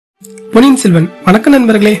பொன்னியின் செல்வன். வணக்கம்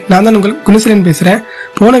நண்பர்களே, நான் தான் உங்கள் குணசீலன் பேசுறேன்.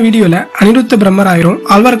 போன வீடியோல அனிருத்த பிரம்மராயரும்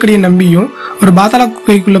ஆழ்வார்க்கடியை நம்பியும் ஒரு பாதாள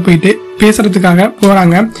குகைக்குள்ள போயிட்டு பேசுறதுக்காக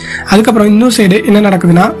போறாங்க. அதுக்கப்புறம் இன்னொரு சைடு என்ன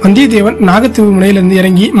நடக்குதுன்னா, வந்தியத்தேவன் நாகத்தீவு முனையிலிருந்து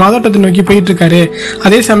இறங்கி மாதோட்டத்தை நோக்கி போயிட்டு இருக்காரு.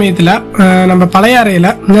 அதே சமயத்துல நம்ம பழையாறையில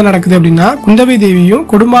என்ன நடக்குது அப்படின்னா, குந்தவை தேவியும்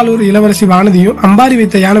கொடும்பாலூர் இளவரசி வானதியும் அம்பாரி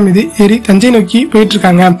வைத்த யானை மீது ஏறி தஞ்சை நோக்கி போயிட்டு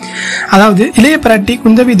இருக்காங்க. அதாவது இளைய பிராட்டி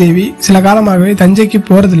குந்தவை தேவி சில காலமாகவே தஞ்சைக்கு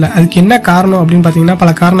போறதில்லை. அதுக்கு என்ன காரணம் அப்படின்னு பாத்தீங்கன்னா,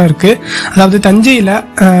 பல காரணம் இருக்கு. அதாவது தஞ்சையில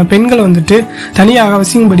பெண்கள் வந்துட்டு தனியாக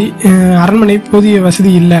வசிக்கும்படி அரண்மனை போதிய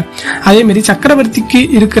வசதி இல்லை. அதே மாதிரி சக்கரவர்த்திக்கு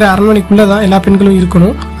இருக்கிற அரண்மனைக்குள்ளதான் எல்லா பெண்களும்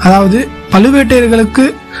இருக்கணும். அதாவது பழுவேட்டையர்களுக்கு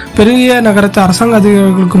பெரிய நகரத்து அரசாங்க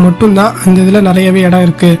அதிகாரிகளுக்கு மட்டும்தான் அந்த இதுல நிறையவே இடம்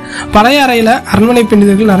இருக்கு. பழைய அறையில அரண்மனை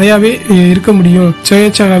பெண்கள் நிறையவே இருக்க முடியும்.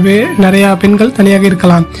 சுயேட்சாவே நிறைய பெண்கள் தனியாக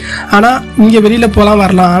இருக்கலாம். ஆனா இங்க வெளியில போலாம்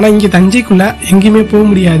வரலாம். ஆனா இங்க தஞ்சைக்குள்ள எங்கேயுமே போக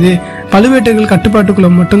முடியாது. பழுவேட்டைகள் கட்டுப்பாட்டுக்குள்ள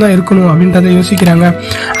மட்டும்தான் இருக்கணும் அப்படின்றத யோசிக்கிறாங்க.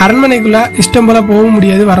 அரண்மனைக்குள்ள இஷ்டம் போல போக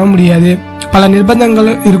முடியாது, வர முடியாது. பல நிர்பந்தங்கள்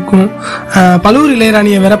இருக்கும். பழுவூர்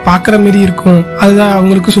இளையராணியை வேற பாக்குற மாரி இருக்கும். அதுதான்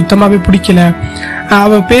அவங்களுக்கு சுத்தமாவே பிடிக்கல.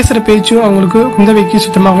 அவ பேசுற பேச்சும் அவங்களுக்கு குந்தவைக்கு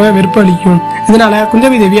சுத்தமாகவே வெறுப்பு அளிக்கும். இதனால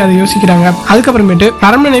குந்தவை தேவி அதை யோசிக்கிறாங்க. அதுக்கப்புறமேட்டு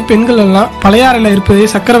அரண்மனை பெண்கள் எல்லாம் பழையாறையில இருப்பதை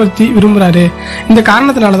சக்கரவர்த்தி விரும்புறாரு. இந்த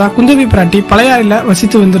காரணத்தினாலதான் குந்தவை பிராட்டி பழையாறையில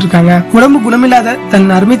வசித்து வந்திருக்காங்க. உடம்பு குணமில்லாத தன்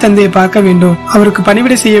அருமை தந்தையை பார்க்க வேண்டும், அவருக்கு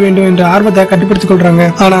பணிவிடை செய்ய வேண்டும் என்ற ஆர்வத்தை கட்டுப்படுத்திக் கொள்றாங்க.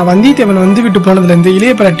 ஆனா வந்தியத்தேவன் வந்து விட்டு போனதுல இருந்து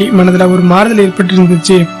இளைய பிராட்டி மனதுல ஒரு மாறுதல் ஏற்பட்டு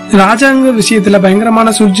இருந்துச்சு. ராஜாங்க விஷயத்துல பயங்கரமான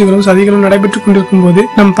சூழ்ச்சிகளும் சதிகளும் நடைபெற்றுக் கொண்டிருக்கும் போது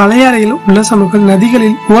நம் பழையாறையில் உள்ள சமூகங்கள்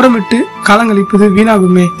நதிகளில் ஓரமிட்டு காலங்களிப்பது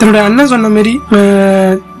வீணாகுமே. தன்னுடைய அண்ணன் சொன்ன மாதிரி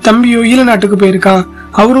தம்பியோ ஈழ நாட்டுக்கு போயிருக்கான்,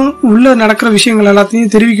 அவரும் உள்ள நடக்கிற விஷயங்கள்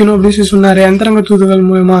எல்லாத்தையும் தெரிவிக்கணும் அப்படின்னு சொல்லி சொன்னாரு அந்தரங்க தூதுகள்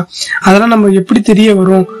மூலமா. அதெல்லாம் நம்ம எப்படி தெரிய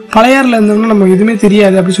வரும்? பழையாறுல இருந்தவங்க நம்ம எதுவுமே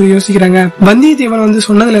தெரியாது அப்படின்னு சொல்லி யோசிக்கிறாங்க. வந்தியத்தேவன் வந்து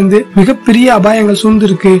சொன்னதுல இருந்து மிகப்பெரிய அபாயங்கள் சூழ்ந்து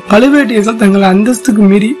இருக்கு. பழுவேட்டையர்கள் தங்கள் அந்தஸ்துக்கு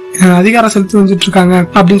மீறி அதிகாரம் செலுத்தி வந்துட்டு இருக்காங்க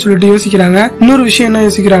அப்படின்னு சொல்லிட்டு யோசிக்கிறாங்க. இன்னொரு விஷயம் என்ன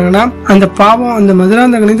யோசிக்கிறாங்கன்னா, அந்த பாவம் அந்த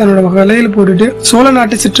மதுராந்தகனையும் தன்னோட வலையில போட்டுட்டு சோழ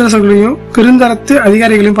நாட்டு சிற்றரசர்களையும் பெருந்தரத்து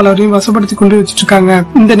அதிகாரிகளையும் பலரையும் வசப்படுத்தி கொண்டு வச்சிட்டு இருக்காங்க.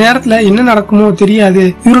 இந்த நேரத்துல என்ன நடக்குமோ தெரியாது.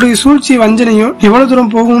 இவருடைய சூழ்ச்சி வஞ்சனையும் எவ்வளவு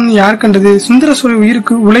தூரம் போகும்னு யார் கண்டது? சுந்தர சோழ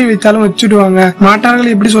உயிருக்கு உலை வைத்தாலும் வச்சுடுவாங்க.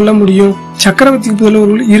 மாட்டார்கள் எப்படி சொல்ல முடியும்? சக்கரவர்த்திக்கு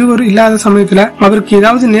புதல்வர்கள் இருவரும் இல்லாத சமயத்துல அவருக்கு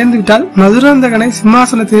ஏதாவது நேர்ந்து விட்டால் மதுராந்தகனை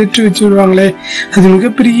சிம்மாசனத்தை ஏற்றி வச்சு விடுவாங்களே, அது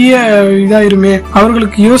மிகப்பெரிய இதாயிருமே.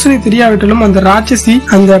 அவர்களுக்கு யோசனை தெரியாவிட்டாலும் அந்த ராட்சசி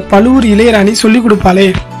அந்த பழுவூர் இளையராணி சொல்லி கொடுப்பாளே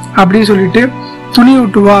அப்படின்னு சொல்லிட்டு துணி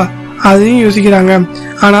விட்டுவா, அதையும் யோசிக்கிறாங்க.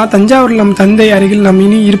 ஆனா தஞ்சாவூர்ல நம் தந்தை அருகில் நாம்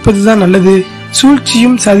இனி இருப்பதுதான் நல்லது.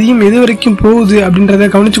 சூழ்ச்சியும் சதியும் எது வரைக்கும் போகுது அப்படின்றத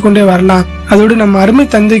கவனிச்சு கொண்டே வரலாம். அதோடு நம்ம அருமை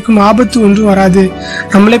தந்தைக்கும் ஆபத்து ஒன்றும் வராது,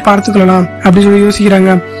 நம்மளே பார்த்துக்கொள்ளலாம் அப்படின்னு சொல்லி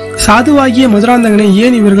யோசிக்கிறாங்க. சாதுவாகிய மதுராந்தகனை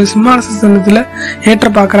ஏன் இவர்கள் சிம்மாசனத்துல ஏற்ற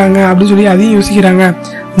பாக்குறாங்க அப்படின்னு சொல்லி அதையும் யோசிக்கிறாங்க.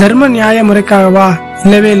 தர்ம நியாய முறைக்காகவா?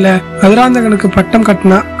 இல்லவே இல்ல. மதுராந்தகனுக்கு பட்டம்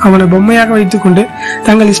கட்டினா அவனை பொம்மையாக வைத்துக் கொண்டு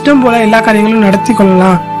தங்கள் இஷ்டம் போல எல்லா காரியங்களும் நடத்தி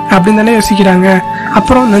கொள்ளலாம் அப்படின்னு தானே யோசிக்கிறாங்க.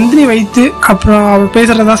 அப்புறம் நந்தினி வைத்து அப்புறம் அவ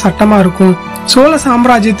பேசுறதா சட்டமா இருக்கும். சோழ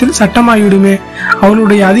சாம்ராஜ்யத்தில் சட்டமாகிவிடுமே.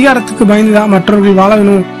 அவளுடைய அதிகாரத்துக்கு பயந்துதான் மற்றவர்கள் வாழ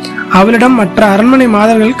வேணும். அவளிடம் மற்ற அரண்மனை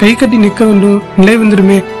மாதர்கள் கை கட்டி நிற்க வேண்டும் நிலை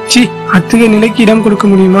வந்துடுமே. சி, அத்தகைய நிலைக்கு இடம் கொடுக்க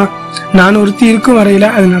முடியுமா? நான் ஒருத்தி இருக்கும் வரையில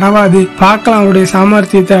அது நடவாது. பார்க்கலாம் அவருடைய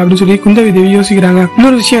சாமர்த்தியத்தை அப்படின்னு சொல்லி குந்தவை தேவி யோசிக்கிறாங்க.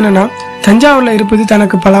 இன்னொரு விஷயம் என்னன்னா, தஞ்சாவூர்ல இருப்பது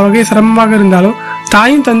தனக்கு பல வகை சிரமமாக இருந்தாலும்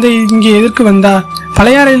தாயும் தந்தை இங்கே எதற்கு வந்தா?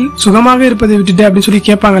 பழையாறையில் சுகமாக இருப்பதை விட்டுட்டு அப்படின்னு சொல்லி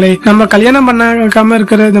கேட்பாங்களே. நம்ம கல்யாணம் பண்ணாம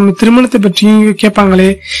இருக்கிற நம்ம திருமணத்தை பற்றியும் கேட்பாங்களே.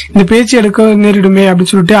 இந்த பேச்சு எடுக்க நேரிடுமே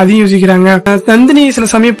அப்படின்னு சொல்லிட்டு அதையும் யோசிக்கிறாங்க. நந்தினியை சில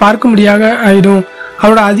சமயம் பார்க்க முடியாத ஆயிடும்.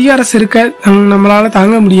 அவரோட அதிகார செருக்க நம்மளால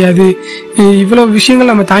தாங்க முடியாது. இவ்வளவு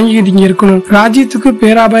விஷயங்கள் நம்ம தாங்கிக்கிட்டு இங்க இருக்கணும். ராஜ்யத்துக்கு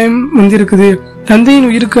பேராபாயம் வந்திருக்குது, தந்தையின்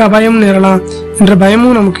உயிருக்கு அபாயம் நேரலாம் என்ற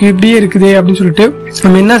பயமும் நமக்கு இப்படியே இருக்குது அப்படின்னு சொல்லிட்டு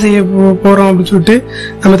நம்ம என்ன செய்ய போறோம் அப்படின்னு சொல்லிட்டு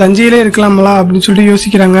நம்ம தஞ்சையிலே இருக்கலாமலா அப்படின்னு சொல்லிட்டு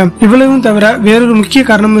யோசிக்கிறாங்க. இவ்வளவும் தவிர வேறொரு முக்கிய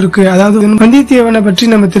காரணமும் இருக்கு. அதாவது வந்தியத்தேவனை பற்றி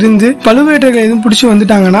நம்ம தெரிந்து பழுவேட்டைகள் எதுவும் பிடிச்சி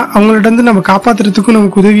வந்துட்டாங்கன்னா அவங்கள்ட்ட இருந்து நம்ம காப்பாத்துறதுக்கும்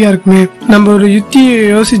நமக்கு உதவியா இருக்குமே. நம்ம ஒரு யுத்தியை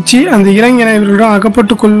யோசிச்சு அந்த இளைஞனை இவர்களிடம்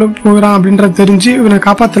அகப்பட்டு கொள்ள போகிறான் அப்படின்றத தெரிஞ்சு இவனை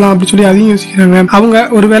காப்பாத்தலாம் அப்படின்னு சொல்லி அதையும் யோசிக்கிறாங்க. அவங்க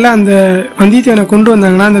ஒருவேளை அந்த வந்தியத்தேவனை கொண்டு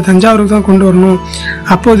வந்தாங்கன்னா அந்த தஞ்சாவூருக்கு தான் கொண்டு வரணும்.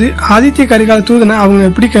 அப்போது ஆதித்ய கரிகால தூதனை அவங்க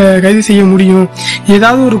எப்படி கைது செய்ய முடியும்?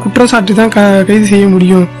 ஏதாவது ஒரு குற்றச்சாட்டு தான் கைது செய்ய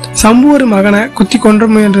முடியும். சம்புவரு மகனை குத்தி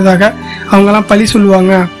கொன்றோம் என்றதாக அவங்க எல்லாம் பழி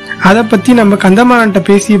சொல்லுவாங்க. அதை பத்தி நம்ம கந்தமாறன்ட்ட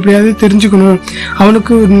பேசி எப்படியாவது தெரிஞ்சுக்கணும்,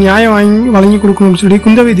 அவனுக்கு ஒரு நியாயம் வழங்கி கொடுக்கணும்னு சொல்லி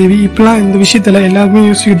குந்தவை தேவி இப்பெல்லாம் இந்த விஷயத்துல எல்லாருமே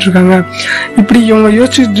யோசிச்சுட்டு இருக்காங்க. இப்படி இவங்க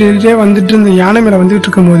யோசிச்சுட்டே வந்துட்டு இந்த யானை மேல வந்துட்டு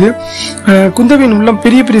இருக்கும் போது குந்தவையின் உள்ள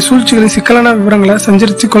பெரிய பெரிய சூழ்ச்சிகளின் சிக்கலான விவரங்களை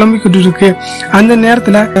சஞ்சரிச்சு குழம்பிக்கிட்டு இருக்கு. அந்த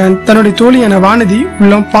நேரத்துல தன்னுடைய தோழியான வானதி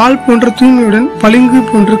உள்ளம் பால் போன்ற தூய்மையுடன் பளிங்கு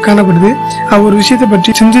போன்று காணப்படுது. அவ ஒரு விஷயத்தை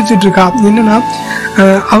பற்றி சிந்திச்சுட்டு இருக்கா. என்னன்னா,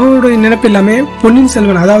 அவளுடைய நினைப்பு எல்லாமே பொன்னியின்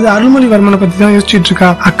செல்வன் அதாவது அருள்மொழிவர்மனை பத்தி தான் யோசிச்சுட்டு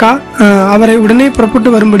இருக்கா. அக்கா அவரை உடனே புறப்பட்டு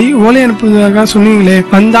வரும்படி ஓலை அனுப்புவதாக சொன்னீங்களே,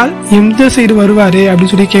 வந்தால் எந்த சைடு வருவாரு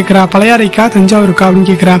அப்படின்னு சொல்லி கேட்கிறா. பழையாறைக்கா தஞ்சாவூருக்கா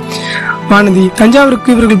அப்படின்னு கேட்கிறா வானதி. தஞ்சாவூருக்கு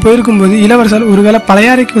இவர்கள் போயிருக்கும் போது இளவரசர் ஒருவேளை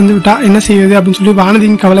பழையாறைக்கு வந்து விட்டா என்ன செய்வது அப்படின்னு சொல்லி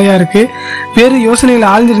வானதியின் கவலையா இருக்கு. வேறு யோசனையில்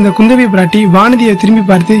ஆழ்ந்திருந்த குந்தவை பிராட்டி வானதியை திரும்பி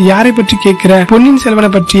பார்த்து, யாரை பற்றி கேட்கிற? பொன்னியின் செல்வனை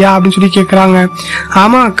பற்றியா அப்படின்னு சொல்லி கேட்கிறாங்க.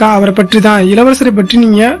 ஆமா அக்கா, அவரை பற்றி தான். இளவரசரை பற்றி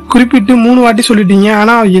நீங்க குறிப்பிட்டு 3 வாட்டி சொல்லிட்டீங்க.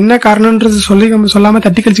 ஆனா என்ன காரணம்ன்றது சொல்லாம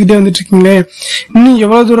தட்டி கழிச்சுக்கிட்டே வந்துட்டு இருக்கீங்களே, இன்னும்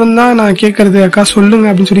எவ்வளவு தூரம் தான் நான் கேட்கறது அக்கா, சொல்லுங்க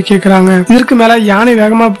அப்படின்னு சொல்லி கேட்கிறாங்க. இதற்கு மேல யானை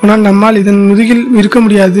வேகமா போனால் நம்மால் இதன் முதுகில் இருக்க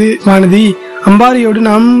முடியாது வானதி. அம்பாரியோடு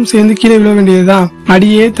நாமும் சேர்ந்து கீழே விழ வேண்டியதுதான்.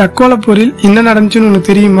 அடியே, தக்கோல போரில் என்ன நடந்துச்சுன்னு உனக்கு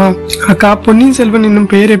தெரியுமா? அக்கா, பொன்னியின் செல்வன் என்னும்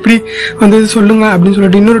பெயர் எப்படி வந்தது சொல்லுங்க அப்படின்னு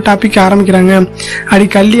சொல்லிட்டு இன்னொரு டாபிக் ஆரம்பிக்கிறாங்க. அடி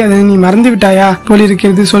கள்ளி, அதை நீ மறந்து விட்டாயா போலி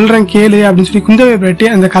இருக்கிறது, சொல்றேன் கேளு அப்படின்னு சொல்லி குந்தவை பிராட்டி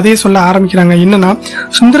அந்த கதையை சொல்ல ஆரம்பிக்கிறாங்க. என்னன்னா,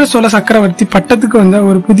 சுந்தர சோழ சக்கரவர்த்தி பட்டத்துக்கு வந்த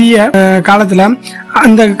ஒரு புதிய காலத்துல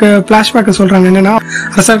அந்த பிளாஷ்பேக்க சொல்றாங்க. என்னன்னா,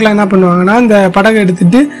 அரசர்கள் என்ன பண்ணுவாங்கன்னா, அந்த படகை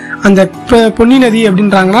எடுத்துட்டு அந்த பொன்னி நதி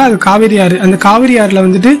அப்படின்றாங்கன்னா அது காவிரி ஆறு. அந்த காவிரி ஆறுல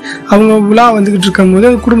வந்துட்டு அவங்க உலா வந்துகிட்டு இருக்கும் போது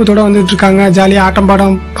குடும்பத்தோட வந்துட்டு இருக்காங்க. ஜாலியா ஆட்டம்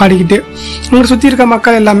பாடம் பாடிக்கிட்டு அவங்க சுத்தி இருக்க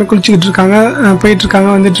மக்கள் எல்லாமே குளிச்சுக்கிட்டு இருக்காங்க, போயிட்டு இருக்காங்க,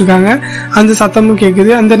 வந்துட்டு இருக்காங்க. அந்த சத்தமும்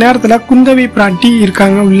கேக்குது. அந்த நேரத்துல குந்தவை பிராட்டி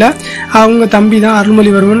இருக்காங்க உள்ள. அவங்க தம்பி தான்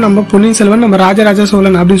அருள்மொழிவர்மன், நம்ம பொன்னியின் செல்வன், நம்ம ராஜராஜ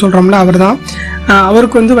சோழன் அப்படின்னு சொல்றோம்ல, அவர் தான்.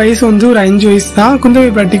 அவருக்கு வந்து வயசு வந்து ஒரு 5 வயசு தான். குந்தவை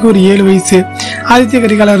பிராட்டிக்கு ஒரு 7 வயசு. ஆதித்ய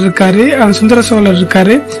கரிகாலர் இருக்காரு, சுந்தர சோழர்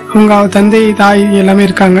இருக்காரு, அவங்க தந்தை தாய் எல்லாமே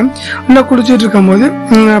இருக்காங்க. உள்ள குடிச்சிட்டு இருக்கும் போது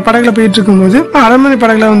படகுல போயிட்டு இருக்கும் போது அரண்மனை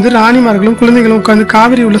படகுல வந்து ராணிமார்களும் குழந்தைகளும் உட்கார்ந்து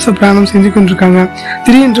காவிரி உலச பிரயாணம் செஞ்சு கொண்டிருக்காங்க.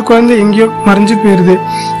 திடீரென்று குழந்தை எங்கேயோ மறைஞ்சு போயிருது.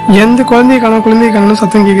 எந்த குழந்தையை காணும்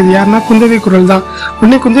சத்தம் கேக்குது. யாருன்னா குந்தவை குரல் தான்.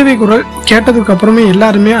 உடனே குந்தவை குரல் கேட்டதுக்கு அப்புறமே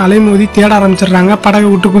எல்லாருமே அலைமோதி தேட ஆரம்பிச்சிடுறாங்க. படகை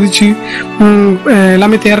விட்டு குதிச்சு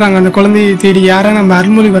எல்லாமே தேடுறாங்க. அந்த குழந்தையை தேடி யார நம்ம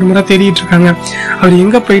அருள்மொழிவர்மரை தேடிட்டு இருக்காங்க. அவர்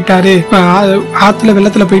எங்க போயிட்டாரு, ஆத்துல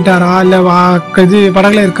வெள்ளத்துல போயிட்டாரா இல்ல இது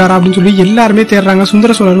படகுல இருக்காரா அப்படின்னு சொல்லி எல்லாருமே தேடுறாங்க.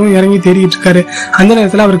 சுந்தர சோழரும் இறங்கி தேடிட்டு இருக்காரு. அந்த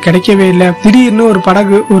நேரத்துல அவர் கிடைக்கவே இல்லை. திடீர்னு ஒரு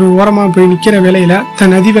படகு ஒரு ஓரமா போய் நிக்கிற வேளையில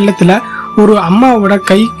தன் நதி வெள்ளத்துல ஒரு அம்மாவோட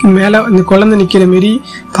கைக்கு மேல அந்த குழந்தை நிக்கிற மாரி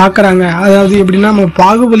பாக்குறாங்க. அதாவது எப்படின்னா, நம்ம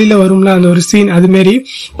பாகுபலியில வரும்ல அந்த ஒரு சீன், அது மாரி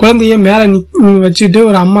குழந்தைய மேல வச்சுட்டு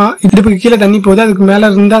ஒரு அம்மா இடுப்புக்கு கீழே தண்ணி போகுது. அதுக்கு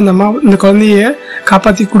மேல இருந்து அந்த அம்மா இந்த குழந்தைய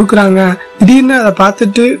காப்பாத்தி குடுக்குறாங்க. திடீர்னு அதை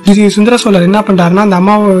பார்த்துட்டு சுந்தர சோழர் என்ன பண்றாருன்னா, அந்த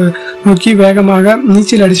அம்மாவை நோக்கி வேகமாக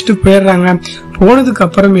நீச்சல் அடிச்சுட்டு போயிடுறாங்க. போனதுக்கு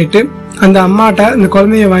அப்புறமேட்டு அந்த அம்மாட்ட இந்த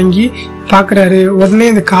குழந்தைய வாங்கி பாக்குறாரு. உடனே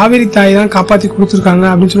இந்த காவேரி தாய் தான் காப்பாத்தி கொடுத்துருக்காங்க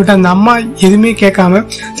அப்படின்னு சொல்லிட்டு அந்த அம்மா எதுவுமே கேட்காம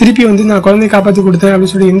திருப்பி வந்து நான் குழந்தைய காப்பாத்தி கொடுத்தேன்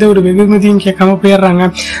அப்படின்னு சொல்லி எந்த ஒரு வெகுமதியும் கேட்காம போயிடுறாங்க.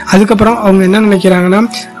 அதுக்கப்புறம் அவங்க என்ன நினைக்கிறாங்கன்னா,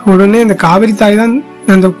 உடனே இந்த காவேரி தாய் தான்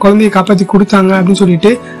அந்த குழந்தைய காப்பாத்தி கொடுத்தாங்க அப்படின்னு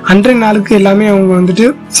சொல்லிட்டு அன்றைய நாளுக்கு எல்லாமே அவங்க வந்துட்டு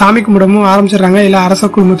சாமி கும்பிடவும் ஆரம்பிச்சிடுறாங்க. எல்லா அரச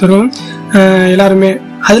குடும்பத்தரும் எல்லாருமே.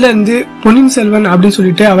 அதுல இருந்து பொன்னியின் செல்வன் அப்படின்னு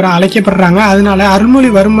சொல்லிட்டு அவரை அழைக்கப்படுறாங்க. அதனால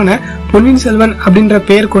அருள்மொழிவர்மனை பொன்னியின் செல்வன் அப்படின்ற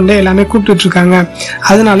பெயர் கொண்டே எல்லாமே கூப்பிட்டு இருக்காங்க.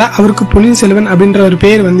 அதனால அவருக்கு பொன்னியின் செல்வன் அப்படின்ற ஒரு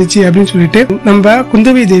பெயர் வந்துச்சு அப்படின்னு சொல்லிட்டு நம்ம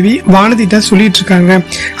குந்தவை தேவி வானதிட்ட சொல்லிட்டு இருக்காங்க.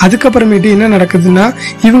 அதுக்கப்புறமேட்டு என்ன நடக்குதுன்னா,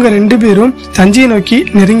 இவங்க 2 பேரும் தஞ்சையை நோக்கி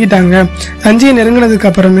நெருங்கிட்டாங்க. தஞ்சையை நெருங்கினதுக்கு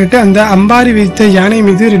அப்புறமேட்டு அந்த அம்பாரி வைத்த யானை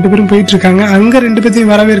மீது 2 பேரும் போயிட்டு இருக்காங்க. அங்க 2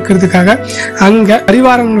 பேர்த்தையும் வரவேற்கிறதுக்காக அங்க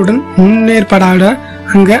பரிவாரங்களுடன் முன்னேற்பாடாட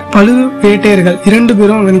அங்க பழு வேட்டையர்கள் 2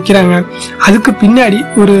 பேரும் அங்க நிக்கிறாங்க. அதுக்கு பின்னாடி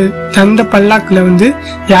ஒரு தந்த பல்லாக்குல வந்து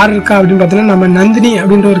யார் இருக்கா அப்படின்னு பார்த்தோம்னா, நம்ம நந்தினி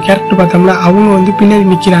அப்படின்ற ஒரு கேரக்டர் பார்த்தோம்ல, அவங்க வந்து பின்னாடி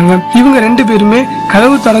நிக்கிறாங்க. இவங்க 2 பேருமே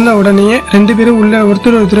கதவு திறந்த உடனே 2 பேரும் உள்ள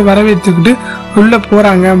ஒருத்தர் வரவேற்றுக்கிட்டு உள்ள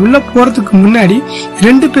போறாங்க. உள்ள போறதுக்கு முன்னாடி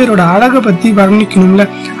 2 பேரோட அழகை பத்தி வர்ணிக்கணும்ல.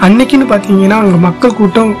 அன்னைக்குன்னு பாத்தீங்கன்னா அங்க மக்கள்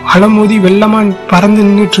கூட்டம் அலமோதி வெள்ளமா பறந்து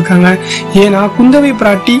நின்றுட்டு இருக்காங்க. ஏன்னா குந்தவை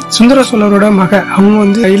பிராட்டி சுந்தர சோழரோட மக, அவங்க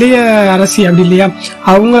வந்து இளைய அரசி அப்படி இல்லையா,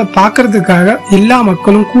 அவங்க பாக்குறதுக்காக எல்லா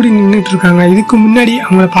மக்களும் கூடி நின்றுட்டு இருக்காங்க. இதுக்கு முன்னாடி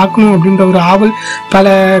அவங்கள பார்க்கணும் அப்படின்ற ஒரு ஆவல் பல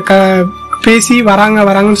பேசி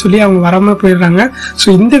வராங்கன்னு சொல்லி அவங்க வராம போயிடுறாங்க. சோ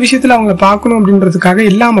இந்த விஷயத்துல அவங்கள பார்க்கணும் அப்படின்றதுக்காக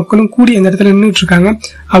எல்லா மக்களும் கூடி அந்த இடத்துல நின்றுட்டு இருக்காங்க.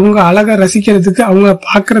 அவங்க அழகா ரசிக்கிறதுக்கு, அவங்கள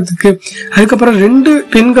பாக்குறதுக்கு. அதுக்கப்புறம் 2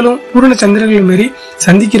 பெண்களும் பூரண சந்திரர்கள் மாரி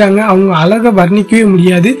சந்திக்கிறாங்க. அவங்க அழகை வர்ணிக்கவே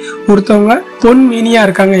முடியாது. ஒருத்தவங்க பொன் மேனியா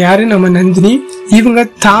இருக்காங்க, யாரு நம்ம நந்தினி. இவங்க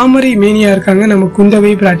தாமரை மேனியா இருக்காங்க, நம்ம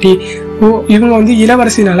குந்தவை பிராட்டி. இவங்க வந்து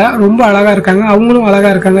இளவரசினால ரொம்ப அழகா இருக்காங்க, அவங்களும் அழகா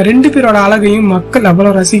இருக்காங்க. 2 பேரோட அழகையும் மக்கள்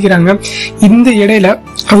அவ்வளவு ரசிக்கிறாங்க. இந்த இடையில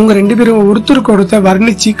அவங்க 2 பேரும் ஒருத்தருக்கு ஒருத்தர்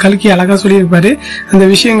வர்ணிச்சு கல்கி அழகா சொல்லியிருப்பாரு. அந்த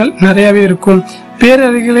விஷயங்கள் நிறையவே இருக்கும்.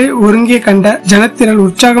 பேரறிகளை ஒருங்கே கண்ட ஜனத்திரள்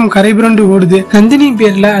உற்சாகம் கரைபுரண்டு ஓடுது. நந்தினியின்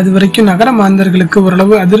பேர்ல அது வரைக்கும் நகர மாந்தர்களுக்கு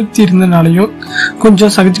ஓரளவு அதிருப்தி இருந்தனாலையும்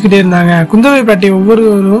கொஞ்சம் சகிச்சுக்கிட்டே இருந்தாங்க. குந்தவை பிராட்டி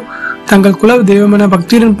ஒவ்வொருவரும் தங்கள் குல தெய்வமான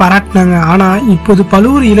பக்தியுடன் பாராட்டினாங்க. ஆனா இப்போது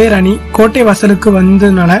பழுவூர் இளையராணி கோட்டை வாசலுக்கு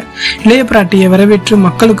வந்ததுனால இளைய பிராட்டியை வரவேற்று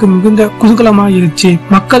மக்களுக்கு மிகுந்த குதூகலமா இருந்துச்சு.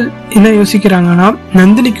 மக்கள் என்ன யோசிக்கிறாங்கன்னா,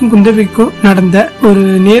 நந்தினிக்கும் குந்தவிக்கும் நடந்த ஒரு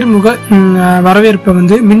நேர்முக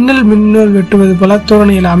வரவேற்பை மின்னல் வெட்டுவது போல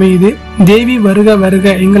தோரணையில் அமையுது. தேவி வருக வருக,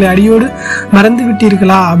 எங்களை அடியோடு மறந்து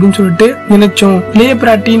விட்டீர்களா அப்படின்னு சொல்லிட்டு நினைச்சோம். இளைய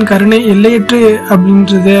பிராட்டியின் கருணை எல்லையற்று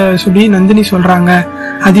அப்படின்றத சொல்லி நந்தினி சொல்றாங்க.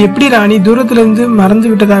 அது எப்படி ராணி, தூரத்துல இருந்து மறந்து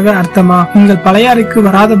விட்டதாக அர்த்தமா? நீங்கள் பழையாறைக்கு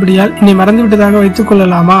வராதபடியால் என்னை மறந்து விட்டதாக வைத்துக்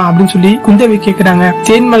கொள்ளலாமா அப்படின்னு சொல்லி குந்தவி கேட்கிறாங்க.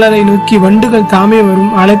 தேன்மலரை நோக்கி வண்டுகள் தாமே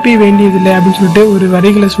வரும், அழைப்பே வேண்டியதில்லை அப்படின்னு சொல்லிட்டு ஒரு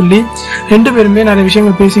வரிகளை சொல்லி ரெண்டு பேருமே நிறைய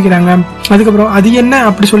விஷயங்கள் பேசிக்கிறாங்க. அதுக்கப்புறம் அது என்ன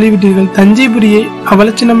அப்படி சொல்லிவிட்டீர்கள், தஞ்சைபுரியை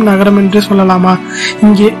அவலட்சணம் நகரம் என்று சொல்லலாமா?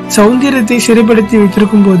 இங்கே சௌந்தரியத்தை சிறைப்படுத்தி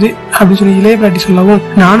வைத்திருக்கும் போது அப்படின்னு சொல்லி இளைய பிராட்டி சொல்லவும்,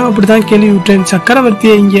 நானும் அப்படித்தான் கேள்விவிட்டேன்.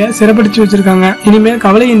 சக்கரவர்த்தியை இங்க சிறைப்படுத்தி வச்சிருக்காங்க, இனிமேல்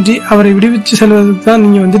கவலையின்றி அவரை விடுவிச்சு செல்வதற்கு தான்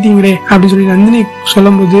நீங்க வந்துட்டீங்களே அப்படின்னு சொல்லி நந்தினி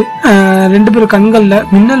சொல்லும் போது ரெண்டு பேரும் கண்கள்ல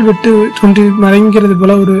மின்னல் வெட்டு தோன்றி மறைங்கிறது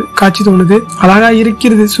போல ஒரு காட்சி தோணுது. அழகா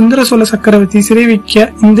இருக்கிறது. சுந்தர சோழ சக்கரவர்த்தி சிறை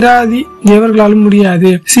வைக்க இந்திராதி தேவர்களாலும்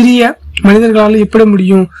முடியாது, சிறிய மனிதர்களாலும் எப்படி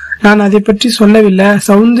முடியும்? நான் அதை பற்றி சொல்லவில்லை,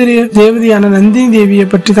 சௌந்தரிய தேவதையான நந்தினி தேவியை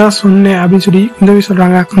பற்றி தான் சொன்னேன் அப்படின்னு சொல்லி குந்தவி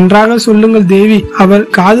சொல்றாங்க. நன்றாக சொல்லுங்கள் தேவி, அவர்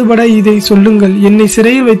காதுபட இதை சொல்லுங்கள். என்னை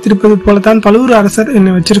சிறையில் வைத்திருப்பது போலத்தான் பழுவூர் அரசர்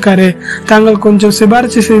என்னை வச்சிருக்காரு, தாங்கள் கொஞ்சம்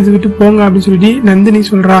சிபாரிசு செய்து விட்டு போங்க அப்படின்னு சொல்லி நந்தினி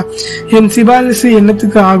சொல்றா. என் சிபாரிசு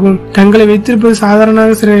என்னத்துக்கு ஆகும், தங்களை வைத்திருப்பது சாதாரண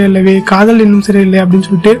சிறை அல்லவே, காதல் என்னும் சிறை இல்லை அப்படின்னு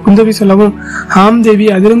சொல்லிட்டு குந்தவி சொல்லவும், ஆம் தேவி,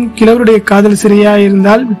 அதிலும் கிழவருடைய காதல் சிறையா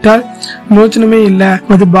இருந்தால் விட்டால் மோச்சனமே இல்லை,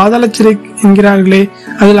 அது பாதாள சிறை என்கிறார்களே,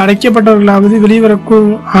 அதில் அடைக்கப்பட்டவர்களாவது வெளிவரக்கும்.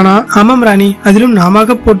 ஆனா ஆமாம் ராணி, அதிலும்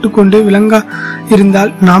நாமாக போட்டுக்கொண்டு விலங்கா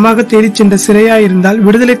இருந்தால், நாமாக தேடி சென்ற சிறையா இருந்தால்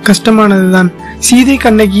விடுதலை கஷ்டமானதுதான். சீதை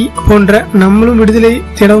கண்ணகி போன்ற நம்மளும் விடுதலை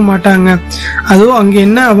தேடவும் மாட்டாங்க. அதோ அங்க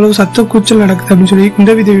என்ன அவ்வளவு சத்த கூச்சல் நடக்குது அப்படின்னு சொல்லி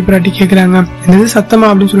குந்தவி தேவி பிராட்டி கேக்குறாங்க. என்னது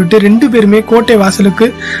சத்தமா அப்படின்னு சொல்லிட்டு ரெண்டு பேருமே கோட்டை வாசலுக்கு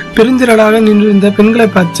பெருந்திரளாக நின்றிருந்த பெண்களை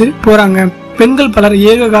பார்த்து போறாங்க. பெண்கள் பலர்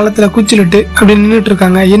ஏக காலத்துல கூச்சலிட்டு அப்படி நின்றுட்டு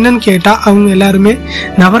இருக்காங்க. என்னன்னு கேட்டா அவங்க எல்லாருமே,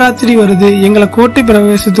 நவராத்திரி வருது, எங்களை கோட்டை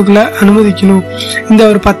பிரவேசத்துக்குள்ள அனுமதிக்கணும், இந்த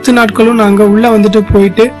ஒரு 10 நாட்களும் நாங்க உள்ள வந்துட்டு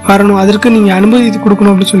போயிட்டு வரணும், அதற்கு நீங்க அனுமதி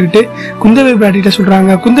கொடுக்கணும் அப்படின்னு சொல்லிட்டு குந்தவி பிராட்டிட்ட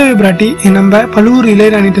சொல்றாங்க. குந்தவி பிராட்டி நம்ம பழுவூர்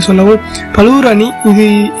இளையராணிட்ட சொல்லவும், பழுவூர் ராணி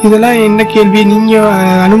இதெல்லாம் என்ன கேள்வி, நீங்க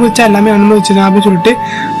அனுமதிச்சா எல்லாமே அனுமதிச்சுதான் அப்படின்னு சொல்லிட்டு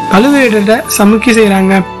பழுவேட்டை சமுக்கி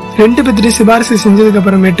செய்யறாங்க. ரெண்டு பேர்த்திட்டு சிபாரிசு செஞ்சதுக்கு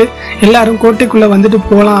அப்புறமேட்டு எல்லாரும் கோட்டைக்குள்ள வந்துட்டு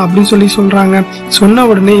போலாம் அப்படின்னு சொல்லி சொல்றாங்க. சொன்ன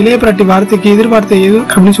உடனே இளைய பிராட்டி வார்த்தைக்கு எதிர்பார்த்த எது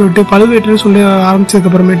அப்படின்னு சொல்லிட்டு பழுவேட்டன்னு சொல்லி ஆரம்பிச்சதுக்கு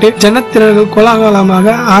அப்புறமேட்டு ஜனத்திரர்கள்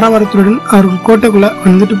கோலாகலமாக ஆரவாரத்துடன் அவர்கள் கோட்டைக்குள்ள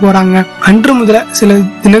வந்துட்டு போறாங்க. அன்று முதல சில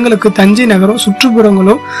தினங்களுக்கு தஞ்சை நகரம்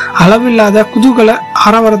சுற்றுப்புறங்களும் அளவில்லாத குதூகல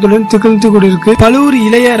ஆரவாரத்துடன் திகழ்ந்து கொண்டிருக்கு. பழுவூர்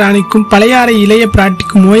இளைய ராணிக்கும் பழையாறை இளைய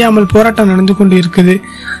பிராட்டிக்கும் ஓயாமல் போராட்டம் நடந்து கொண்டு இருக்குது.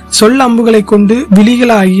 சொல் அம்புகளை கொண்டு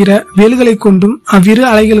விழிகளாகிற வேல்களை கொண்டும் அவ்விரு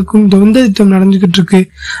அலைகளுக்கும் தொந்த யுத்தம் நடந்துகிட்டு இருக்கு.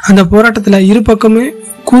 அந்த போராட்டத்துல இரு பக்கமே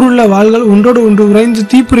கூறுள்ள வாள்கள் ஒன்றோடு ஒன்று உறைந்து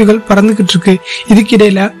தீப்புரிகள் பறந்துகிட்டு இருக்கு.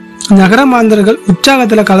 இதுக்கிடையில நகர மாந்தர்கள்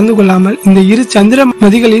உற்சாகத்துல கலந்து கொள்ளாமல் இந்த இரு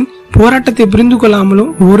சந்திரமதிகளின் போராட்டத்தை புரிந்து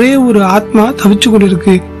கொள்ளாமலும் ஒரே ஒரு ஆத்மா தவிச்சு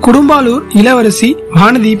கொண்டிருக்கு. குடும்பாலூர் இளவரசி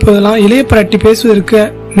வானதி இப்போதெல்லாம் இளைய பிராட்டி பேசுவதற்கு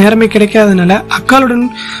நேரமே கிடைக்காதனால அக்காளுடன்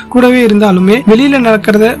கூடவே இருந்தாலுமே வெளியில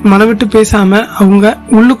நடக்கிறத மனவிட்டு பேசாம அவங்க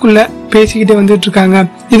உள்ளுக்குள்ள பேசிக்கிட்டே வந்துட்டு இருக்காங்க.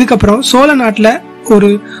 இதுக்கப்புறம் சோழ நாட்டுல ஒரு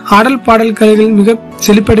ஆடல் பாடல் கலைகள் மிக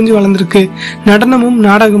செழிப்படைஞ்சு வளர்ந்துருக்கு. நடனமும்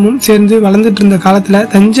நாடகமும் சேர்ந்து வளர்ந்துட்டு இருந்த காலத்துல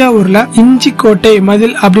தஞ்சாவூர்ல இஞ்சி கோட்டை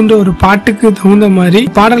மதில் அப்படின்ற ஒரு பாட்டுக்கு தகுந்த மாதிரி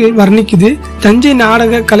பாடல்கள் வர்ணிக்குது. தஞ்சை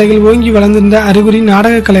நாடக கலைகள் ஓங்கி வளர்ந்திருந்த அறிகுறி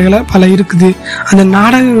நாடக கலைகளை பல இருக்குது. அந்த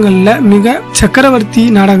நாடகங்கள்ல மிக சக்கரவர்த்தி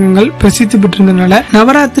நாடகங்கள் பிரசித்தி பெற்றிருந்தனால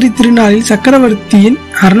நவராத்திரி திருநாளில் சக்கரவர்த்தியின்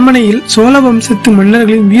அரண்மனையில் சோழ வம்சத்து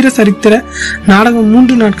மன்னர்களின் வீர சரித்திர நாடகம்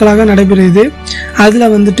 3 நாட்களாக நடைபெறுது.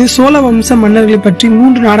 அதுல சோழ வம்ச மன்னர்களை பற்றி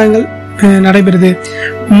 3 நாடகங்கள் நடைபெறுது.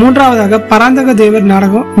 மூன்றாவதாக பராந்தக தேவர்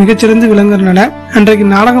நாடகம் மிகச்சிறந்து விளங்குறதுனால அன்றைக்கு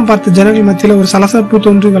நாடகம் பார்த்த ஜனங்கள் மத்தியில ஒரு சலசலப்பு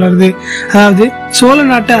தோன்றி வளருது. அதாவது சோழ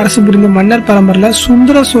நாட்டை அரசு புரிந்த மன்னர் பரம்பரையில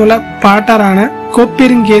சுந்தர சோழ பாட்டாரான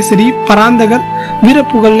கோப்பெருங்கேசரி பராந்தகர்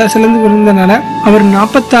வீரப்புகழ்ல சிறந்து விழுந்தனால அவர்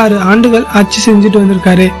 46 ஆண்டுகள் ஆட்சி செஞ்சுட்டு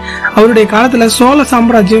வந்திருக்காரு. அவருடைய காலத்துல சோழ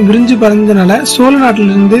சாம்ராஜ்யம் விரிஞ்சு பறந்ததுனால சோழ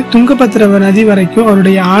நாட்டிலிருந்து துங்கபத்திர நதி வரைக்கும்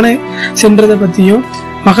அவருடைய ஆணை சென்றதை பத்தியும்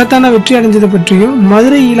மகத்தான வெற்றி அடைஞ்சதை பற்றியும்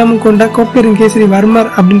மதுரை ஈழமும் கொண்ட கோப்பெருங்கேசரி வர்மர்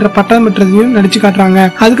அப்படின்ற பட்டம் பெற்றதையும் நடிச்சு காட்டுறாங்க.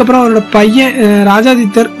 அதுக்கப்புறம் அவரோட பையன்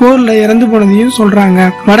ராஜாதித்தர் போர்ல இறந்து போனதையும் சொல்றாங்க.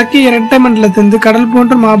 வடக்கே இரட்டை மண்டலத்திலிருந்து கடல்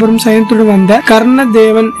போன்ற மாபெரும் சயனத்துடன் வந்த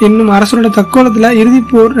கர்ணதேவன் என்னும் அரசரோட தக்கோலத்துல இறுதி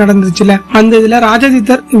போர் நடந்துச்சுல, அந்த இதுல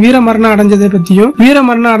ராஜாதித்தர் வீரமரணம் அடைஞ்சதை பத்தியும்,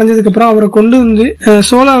 வீரமரணம் அடைஞ்சதுக்கு அப்புறம் அவரை கொண்டு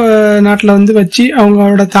சோழ நாட்டுல வச்சு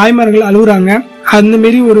அவங்களோட தாய்மார்கள் அழுகுறாங்க. அந்த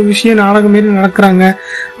மாரி ஒரு விஷயம் நாடகம் மாரி நடக்கிறாங்க.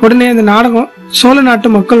 உடனே அந்த நாடகம் சோழ நாட்டு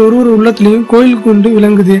மக்கள் ஒரு உள்ளத்திலையும் கோயில் கொண்டு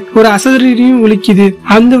விளங்குது, ஒரு அசரீரியும் ஒலிக்குது.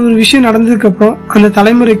 அந்த ஒரு விஷயம் நடந்ததுக்கு அப்புறம் அந்த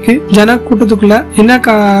தலைமுறைக்கு ஜன கூட்டத்துக்குள்ள என்ன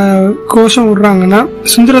கோஷம் விடுறாங்கன்னா,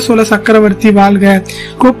 சுந்தர சோழ சக்கரவர்த்தி வாழ்க,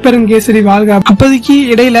 கோப்பெருங்கேசரி வாழ்க. அப்போதைக்கு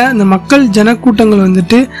இடையில அந்த மக்கள் ஜன கூட்டங்கள்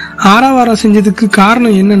வந்துட்டு ஆரவாரம் செஞ்சதுக்கு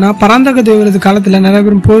காரணம் என்னன்னா, பராந்தக தேவரது காலத்துல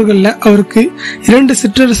நடைபெறும் போர்கள்ல அவருக்கு 2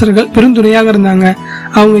 சிற்றரசர்கள் பெருந்துணையாக இருந்தாங்க.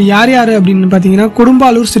 அவங்க யார் யாரு அப்படின்னு பாத்தீங்கன்னா,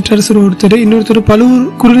 கொடும்பாலூர் சிற்றரசர் ஒருத்தர், இன்னொருத்தர் பழுவூர்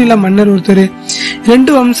குறுநில மன்னர் ஒருத்தர்.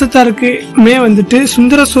 2 வம்சத்தாருக்குமே வந்துட்டு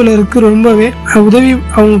சுந்தர சோழருக்கு ரொம்பவே உதவி,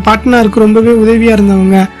 அவங்க பாட்டனாருக்கு ரொம்பவே உதவியா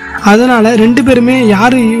இருந்தவங்க. அதனால 2 பேருமே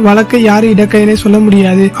யாரு வழக்கை யாரு இடக்கைனே சொல்ல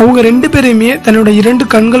முடியாது. அவங்க 2 பேருமே தன்னோட 2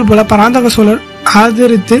 கண்கள் போல பராந்தக சோழர்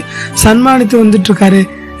ஆதரித்து சன்மானித்து வந்துட்டு இருக்காரு.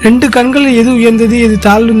 2 கண்கள் எது உயர்ந்தது எது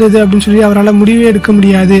தாழ்ந்தது அப்படின்னு சொல்லி அவரால் முடிவே எடுக்க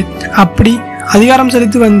முடியாது. அப்படி அதிகாரம்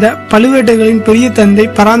செலுத்தி வந்த பழுவேட்டைகளின் பெரிய தந்தை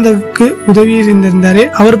பராந்தகருக்கு உதவி செய்திருந்தாரு.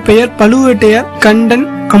 அவர் பெயர் பழுவேட்டையர் கண்டன்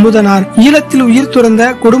அமுதனார். ஈழத்தில் உயிர் துறந்த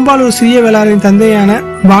கொடும்பாலூர் சிறிய வேளாரின் தந்தையான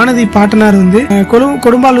வானதி பாட்டனார்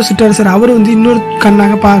கொடும்பாலூர் சிற்றரசர் அவர் இன்னொரு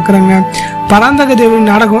கண்ணாக பாக்குறாங்க. பராந்தக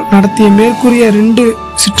தேவரின் நாடகம் நடத்திய மேற்கூறிய 2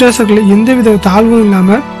 சிற்றரசர்களை எந்தவித தாழ்வும்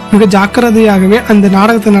இல்லாம மிக ஜாக்கிரதையாகவே அந்த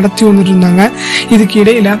நாடகத்தை நடத்தி வந்துட்டு இருந்தாங்க. இதுக்கு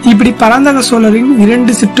இடையில இப்படி பராந்தக சோழரின்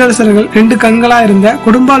 2 சிற்றரசர்கள் 2 கண்களா இருந்த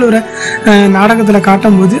கொடும்பாலூரை நாடகத்துல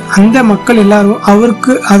காட்டும் போது அந்த மக்கள் எல்லாரும்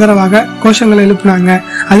அவருக்கு ஆதரவாக கோஷங்களை எழுப்பினாங்க.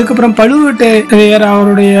 அதுக்கப்புறம் பழுவேட்டையர்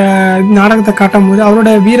அவருடைய நாடகத்தை காட்டும் போது, அவரோட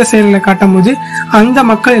வீர செயல்களை காட்டும் போது அந்த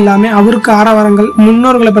மக்கள் எல்லாமே அவருக்கு ஆரவாரங்கள்,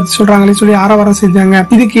 முன்னோர்களை பத்தி சொல்றாங்களே சொல்லி ஆரவாரம் செஞ்சாங்க.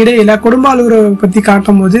 இதுக்கு இடையில கொடும்பாலூரை பத்தி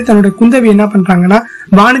காட்டும் போது தன்னுடைய குந்தவி என்ன பண்றாங்கன்னா,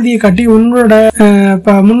 வானதியை காட்டி உன்னோட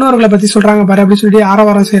முன்னோர்களை பத்தி சொல்றாங்க பாரு அப்படின்னு சொல்லி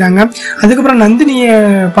ஆரவாரம் செய்யறாங்க. அதுக்கப்புறம் நந்தினிய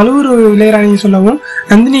பழுவூர் இளையராணியை சொல்லவும்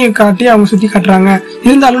நந்தினியை காட்டி அவங்க சுத்தி காட்டுறாங்க.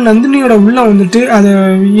 இருந்தாலும் நந்தினியோட உள்ளம் அதை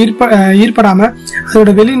ஈர்ப்படாம அதோட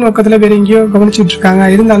வெளி நோக்கத்துல வேற எங்கேயோ கவனிச்சுட்டு இருக்காங்க.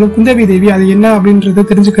 இருந்தாலும் குந்தவி தேவி அது என்ன அப்படின்றத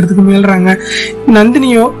தெரிஞ்சுக்கிறதுக்கு முயல்றாங்க.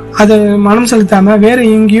 நந்தினியோ அதை மனம் செலுத்தாம வேற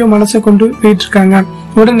எங்கேயோ மனசை கொண்டு போயிட்டு இருக்காங்க.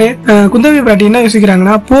 உடனே குந்தவி பாட்டி என்ன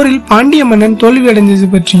யோசிக்கிறாங்கன்னா, போரில் பாண்டிய மன்னன் தோல்வி அடைந்தது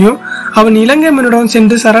பற்றியும் அவன் இலங்கை மன்னிடம்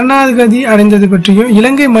சென்று சரணாகதி அடைந்தது பற்றியும்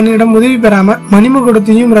இலங்கை மன்னிடம் உதவி பெறாம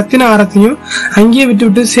மணிமகுடத்தையும் ரத்தின ஆரத்தையும் அங்கேயே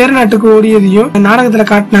விட்டுவிட்டு சேர நாட்டுக்கு ஓடியதையும் நாடகத்துல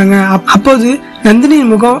காட்டினாங்க. அப்போது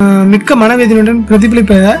நந்தினியின் முகம் மிக்க மனவேதனையுடன்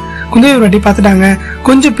பிரதிபலிப்பதை குந்தவி பாட்டி பார்த்துட்டாங்க.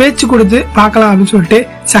 கொஞ்சம் பேச்சு கொடுத்து பார்க்கலாம் அப்படின்னு சொல்லிட்டு,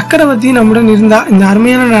 சக்கரவர்த்தி நம்முடன் இருந்தா இந்த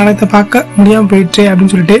அருமையான நாடகத்தை பார்க்க முடியாம போயிடுச்சு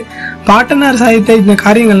அப்படின்னு சொல்லிட்டு பாட்டனார் சாதித்த இந்த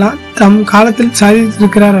காரியங்கள்லாம் தம் காலத்தில்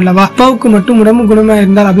சாதித்திருக்கிறார் அல்லவா, அப்பாவுக்கு மட்டும் உடம்பு குணமாய்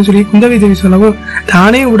இருந்தால் அப்படின்னு சொல்லி குந்தவி தேவி சொல்லவும்,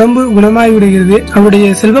 தானே உடம்பு குணமாய் விடுகிறது, அவருடைய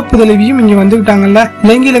செல்வ புதல்வியும் இங்க வந்துவிட்டாங்கல்ல,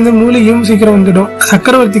 இலங்கையிலிருந்து மூலிகையும் சீக்கிரம் வந்துடும்,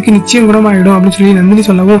 சக்கரவர்த்திக்கு நிச்சயம் குணமாயிடும் அப்படின்னு சொல்லி நந்தினி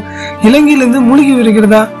சொல்லவும், இலங்கையிலிருந்து மூலிகை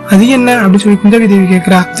வருகிறதா, அது என்ன அப்படின்னு சொல்லி குந்தவி தேவி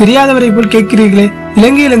கேட்கிறா. தெரியாதவரை போல் கேட்கிறீர்களே,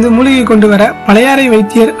 இலங்கையிலிருந்து மூலிகை கொண்டு வர பழையாறை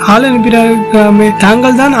வைத்தியர் ஆள் அனுப்பினாமே,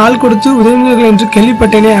 தாங்கள் தான் ஆள் கொடுத்து உதவினர்கள் என்று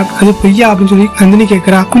கேள்விப்பட்டேனே, அது பொய்யா அப்படின்னு சொல்லி நந்தினி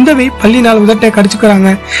கேட்கிறா. குந்தவை பல்லினால் உதட்டை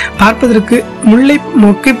கடிச்சுக்கிறாங்க. பார்ப்பதற்கு முல்லை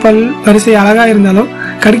மொக்கை பல் வரிசை அழகா இருந்தாலும்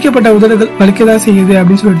கடிக்கப்பட்ட உதடுகள் வலிக்கதான் செய்யுது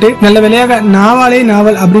அப்படின்னு சொல்லிட்டு, நல்ல வேலையாக நாவாலே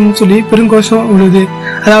நாவல் அப்படின்னு சொல்லி பெருங்கோஷம் உழுது.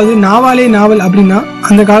 அதாவது நாவாலே நாவல் அப்படின்னா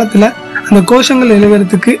அந்த காலத்துல அந்த கோஷங்கள்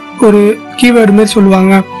எழுதுறதுக்கு ஒரு கீவேர்டு மாதிரி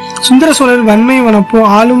சொல்லுவாங்க. சுந்தர சோழர் வன்மை வனப்பும்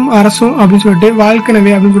ஆளும் அரசும் அப்படின்னு சொல்லிட்டு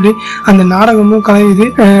வாழ்க்கனவே அப்படின்னு சொல்லி அந்த நாடகமும் கலையுது.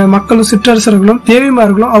 மக்களும் சிற்றரசர்களும்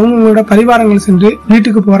தேவிமார்களும் அவங்களோட பரிவாரங்கள் சென்று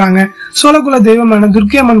வீட்டுக்கு போறாங்க. சோழகுல தெய்வமான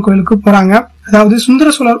துர்க்கை அம்மன் கோயிலுக்கு போறாங்க. அதாவது சுந்தர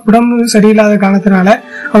சோழர் உடம்பு சரியில்லாத காரணத்தினால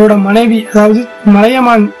அவரோட மனைவி, அதாவது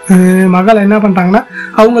மலையமான் மகள் என்ன பண்றாங்கன்னா,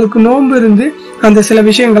 அவங்களுக்கு நோன்பு இருந்து அந்த சில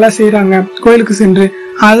விஷயங்களை செய்யறாங்க கோயிலுக்கு சென்று.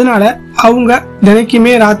 அதனால அவங்க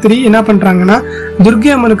தினைக்குமே ராத்திரி என்ன பண்றாங்கன்னா, துர்க்கை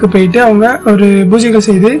அம்மனுக்கு போயிட்டு அவங்க ஒரு பூஜைகள்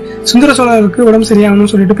செய்து சுந்தர சோழருக்கு உடம்பு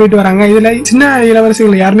சரியாகணும்னு சொல்லிட்டு போயிட்டு வராங்க. இதுல சின்ன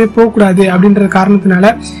இளவரசிகள் யாருமே போக கூடாது அப்படின்ற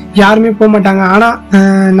காரணத்தினால யாருமே போக மாட்டாங்க. ஆனா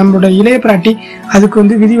நம்மளோட இளைய பிராட்டி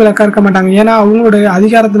அதுக்கு விதி விலக்கா இருக்க மாட்டாங்க. ஏன்னா அவங்களோட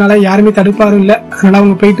அதிகாரத்தினால யாருமே தடுப்பாரும் இல்ல, அதனால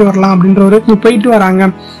அவங்க போயிட்டு வரலாம் அப்படின்ற ஒரு போயிட்டு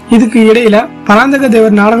வராங்க. இதுக்கு இடையில பராந்தக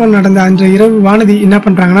தேவர் நாடகம் நடந்த அன்ற இரவு வானதி என்ன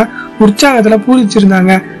பண்றாங்கன்னா, உற்சாகத்துல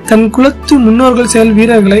பூரிச்சிருந்தாங்க. தன் குலத்து முன்னோர்கள்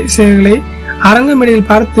செயல்களை அரங்கமேடையில்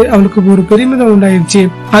பார்த்து அவளுக்கு ஒரு பெருமிதம் உண்டாயிருச்சு.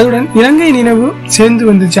 அதுடன் இலங்கை நினைவு சேர்ந்து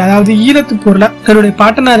வந்துச்சு. அதாவது ஈழத்து போர்ல தன்னுடைய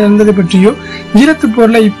பாட்டனார் இருந்தது பற்றியும், ஈழத்து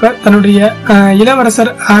போர்ல இப்ப தன்னுடைய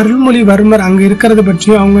இளவரசர் அருள்மொழிவர்மர் அங்க இருக்கிறது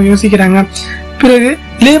பற்றியும் அவங்க யோசிக்கிறாங்க. பிறகு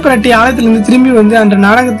இளைய பிராட்டி ஆலயத்திலிருந்து திரும்பி அந்த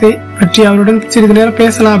நாடகத்தை பற்றி அவருடன் சிறிது நேரம்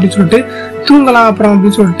பேசலாம் அப்படின்னு சொல்லிட்டு தூங்கலாம் அப்புறம்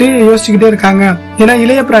அப்படின்னு சொல்லிட்டு யோசிச்சுக்கிட்டே இருக்காங்க. ஏன்னா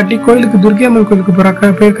இளைய பிராட்டி கோயிலுக்கு துர்க்கை அம்மன் கோயிலுக்கு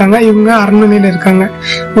போயிருக்காங்க, இவங்க அரண்மனையில இருக்காங்க.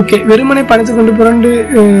 ஓகே, வெறுமனை பணித்து கொண்டு புரண்டு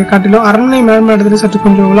காட்டிலும் அரண்மனை மேல் மாடத்துல சற்று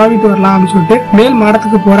கொஞ்சம் உலாவிட்டு வரலாம் அப்படின்னு சொல்லிட்டு மேல்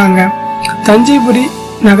மாடத்துக்கு போறாங்க. தஞ்சைபுரி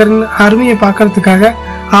நகரின் அருமையை பாக்குறதுக்காக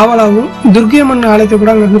ஆவலாவும் துர்க்கை அம்மன் ஆலயத்தை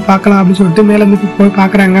கூட அங்க இருந்து பாக்கலாம் அப்படின்னு சொல்லிட்டு மேல இருந்து போய்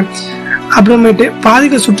பாக்குறாங்க. அப்புறமேட்டு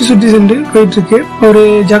பாதைகள் சுற்றி சுற்றி சென்று போயிட்டு இருக்கு. ஒரு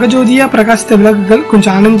ஜகஜோதியா பிரகாசித்த விளக்குகள்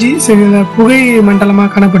கொஞ்சம் அணைஞ்சி சில புகை மண்டலமா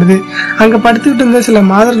காணப்படுது. அங்க படுத்துக்கிட்டு இருந்த சில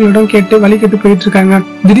மாதர்களிடம் கேட்டு வழி கேட்டு போயிட்டு இருக்காங்க.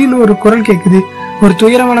 திடீர்னு ஒரு குரல் கேக்குது, ஒரு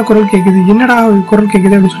துயரமான குரல் கேக்குது. என்னடா குரல்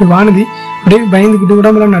கேக்குது அப்படின்னு சொல்லி வானதி அப்படியே பயந்துக்கிட்டு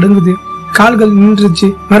உடம்பெல்லாம் நடுங்குது. கால்கள் நின்றுச்சு.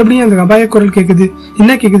 மறுபடியும் அந்த அபாய குரல் கேக்குது.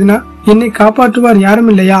 என்ன கேக்குதுன்னா, என்னை காப்பாற்றுவார் யாரும்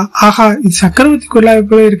இல்லையா? ஆஹா, இது சக்கரவர்த்தி குரலா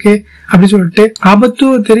போல இருக்கே அப்படின்னு சொல்லிட்டு, ஆபத்தோ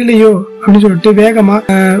தெரியலையோ அப்படின்னு சொல்லிட்டு வேகமா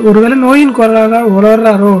ஒருவேளை நோயின் குரலாக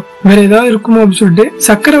உளர்றாரோ, வேற ஏதாவது இருக்குமோ அப்படின்னு சொல்லிட்டு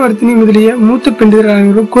சக்கரவர்த்தினி முதலிய மூத்த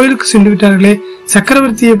பெண்கள் கோயிலுக்கு சென்று விட்டார்களே,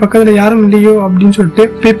 சக்கரவர்த்தியை பக்கத்துல யாரும் இல்லையோ அப்படின்னு சொல்லிட்டு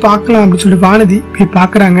போய் பார்க்கலாம் அப்படின்னு சொல்லிட்டு வானதி போய்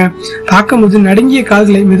பாக்குறாங்க. பார்க்கும்போது நடுங்கிய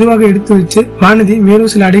கால்களை மெதுவாக எடுத்து வச்சு வானதி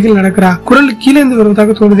மேலும் சில அடிகள் நடக்கிறா. குரல் கீழே இருந்து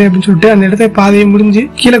வருவதாக தோணுது அப்படின்னு சொல்லிட்டு அந்த இடத்தை பாதையை முடிஞ்சு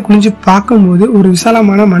கீழே குனிஞ்சு பார்க்கும்போது ஒரு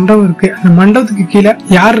விசாலமான மண்டபம் இருக்கு. அந்த மண்டபத்துக்கு கீழே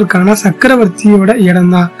யார் இருக்காங்கன்னா சக்கரவர்த்தியோட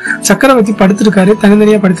இடம் தான். சக்கரவர்த்தி படுத்திருக்காரு,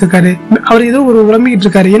 தனித்தனியா படுத்திருக்காரு. அவர் ஏதோ ஒரு உடம்பிக்கிட்டு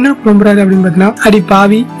இருக்காரு. என்ன புலம்புறாரு அப்படின்னு பாத்தீங்கன்னா, அடி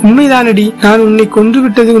பாவி, உண்மைதான் அடி, நான் உன்னை கொன்று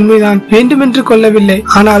விட்டது உண்மைதான், வேண்டுமென்று கொல்லவில்லை.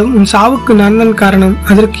 ஆனாலும் உன் சாவுக்கு நான் தான் காரணம்.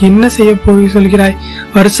 அதற்கு என்ன செய்ய போய் சொல்கிறாய்?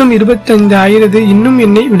 வருஷம் 25 ஆகிறது, இன்னும்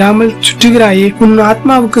என்னை விடாமல் சுற்றுகிறாயே. உன்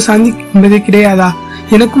ஆத்மாவுக்கு சாந்தி என்பது கிடையாதா?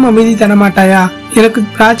 எனக்கும் அமைதி தரமாட்டாயா? எனக்கு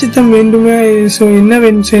பிராச்சித்தம் வேண்டுமே, என்ன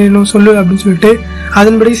செய்யணும் சொல்லு அப்படின்னு சொல்லிட்டு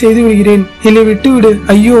அதன்படி செய்து விடுகிறேன். என்னை விட்டு விடு.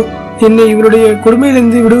 ஐயோ, என்னை இவருடைய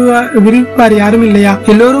கொடுமையிலிருந்து விடுவிப்பார் யாரும் இல்லையா?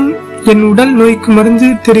 எல்லோரும் என் உடல் நோய்க்கு மருந்து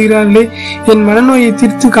தெரிகிறார்களே, என் மனநோயை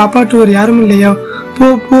தீர்த்து காப்பாற்றுவர் யாரும் இல்லையா? போ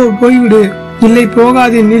போ போய்விடு. இல்லை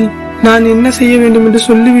போகாதே, நில். நான் என்ன செய்ய வேண்டும் என்று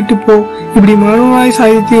சொல்லிவிட்டு போ. இப்படி மனவாய்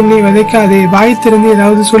சாதித்து என்னை வதைக்காதே, வாய் திறந்து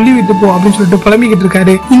ஏதாவது சொல்லிவிட்டு போ அப்படின்னு சொல்லிட்டு புலம்பிக்கிட்டு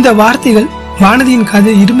இருக்காரு. இந்த வார்த்தைகள் வானதியின் காது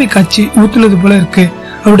இரும்பை காட்சி ஊத்துனது போல இருக்கு.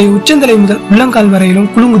 அவருடைய உச்சந்தலை முதல் உள்ளங்கால்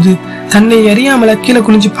வரையிலும் குலுங்குது. தன்னை அறியாமல கீழே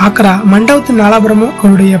குனிஞ்சு பாக்குறா. மண்டபத்தின் நாலாபுரமும்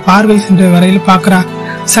அவருடைய பார்வை சென்ற வரையில பாக்குறா.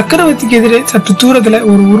 சக்கரவர்த்திக்கு எதிரே சற்று தூரத்துல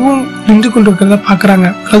ஒரு உருவம் நின்று கொண்டிருக்கிறத பாக்குறாங்க.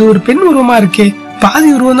 அது ஒரு பெண் உருவமா இருக்கே. பாதி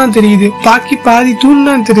உருவம் தான் தெரியுது, பாக்கி பாதி தூண்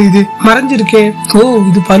தான் தெரியுது, மறைஞ்சிருக்கே. ஓ,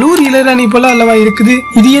 இது பலூர் இளையராணி போல அல்லவா இருக்குது.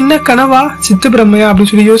 இது என்ன கனவா, சித்த பிரம்மையா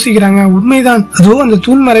அப்படின்னு சொல்லி யோசிக்கிறாங்க. உண்மைதான், அதோ அந்த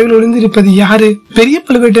தூண் மறைவில் ஒளிந்திருப்பது யாரு? பெரிய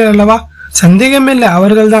பழுவேட்டர் அல்லவா? சந்தேகமே இல்ல,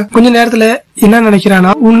 அவர்கள் தான். கொஞ்ச நேரத்துல என்ன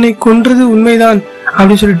நினைக்கிறானா, உன்னை கொன்றது உண்மைதான்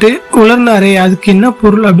அப்படின்னு சொல்லிட்டு உளர்னாரே, அதுக்கு என்ன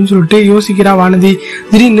பொருள் அப்படின்னு சொல்லிட்டு யோசிக்கிறா வானதி.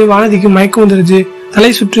 திடீர்னு வானதிக்கு மயக்கம் வந்துருச்சு.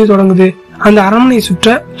 தலை சுற்றி தொடங்குது. அந்த அரண்மனையை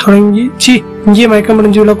சுற்ற தொடங்கி இங்கே மயக்கம்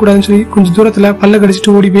அடைஞ்சு விடக்கூடாதுன்னு சொல்லி கொஞ்சம் தூரத்துல பல்ல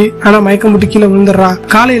கடிச்சிட்டு ஓடி போய் ஆனா மயக்கம் போட்டு கீழே விழுந்துடுறா.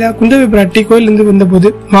 காலையில குந்தவை பிராட்டி கோயில் இருந்து வந்த போது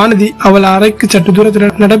வானதி அவள் அறைக்கு சற்று தூரத்துல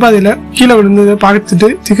நடைபாதையில கீழே விழுந்ததை பார்த்துட்டு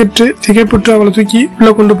திகைப்புற்று அவளை தூக்கி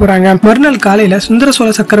உள்ள கொண்டு போறாங்க. மறுநாள் காலையில சுந்தர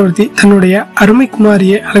சோழ சக்கரவர்த்தி தன்னுடைய அருமை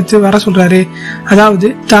குமாரியை அழைத்து வர சொல்றாரு. அதாவது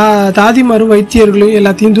தாதிமாரும் வைத்தியர்களும்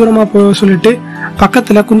எல்லாத்தையும் தூரமா போக சொல்லிட்டு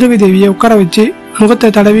பக்கத்துல குந்தவை தேவியை உட்கார வச்சு முகத்தை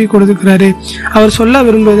தடவி கொடுத்துக்கிறாரு. அவர் சொல்ல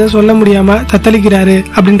விரும்புவதை சொல்ல முடியாம தத்தளிக்கிறாரு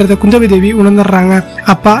அப்படின்றத குந்தவி தேவி உணர்ந்துடுறாங்க.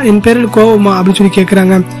 அப்பா, என் பேரில் கோவமா அப்படின்னு சொல்லி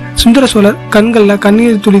கேக்குறாங்க. சுந்தர சோழர் கண்கள்ல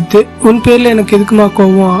கண்ணீர் துளித்து, உன் பேர்ல எனக்கு எதுக்குமா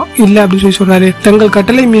கோவம் இல்ல அப்படின்னு சொல்லி சொல்றாரு. தங்கள்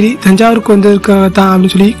கட்டளை மீறி தஞ்சாவூருக்கு வந்திருக்கதான்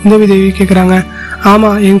அப்படின்னு சொல்லி குந்தவி தேவி கேக்குறாங்க. ஆமா,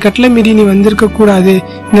 என் கட்டளை மீறி நீ வந்திருக்க கூடாது.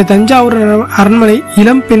 இந்த தஞ்சாவூர் அரண்மனை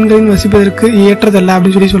இளம் பெண்களின் வசிப்பதற்கு ஏற்றதல்ல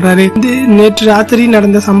அப்படின்னு சொல்லி சொல்றாரு. நேற்று ராத்திரி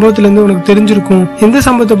நடந்த சம்பவத்துல இருந்து உனக்கு தெரிஞ்சிருக்கும். எந்த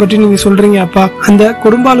சம்பவத்தை பற்றி நீங்க சொல்றீங்க அப்பா? அந்த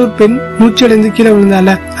கொடும்பாலூர் பெண் மூச்சடைந்து கீழே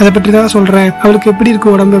விழுந்தால, அதை பற்றி தான் சொல்றேன். அவளுக்கு எப்படி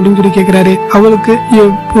இருக்கு உடம்பு அப்படின்னு சொல்லி கேக்குறாரு. அவளுக்கு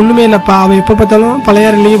ஒண்ணுமே இல்லப்பா, அவ எப்ப பார்த்தாலும்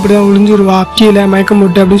பழையாறிலேயே இப்படிதான் விழுந்துருவா கீழே மயக்கம்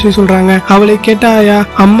போட்டு அப்படின்னு சொல்லி சொல்றாங்க. அவளை கேட்டாயா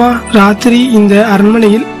அம்மா, ராத்திரி இந்த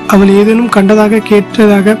அரண்மனையில் அவள் ஏதேனும் கண்டதாக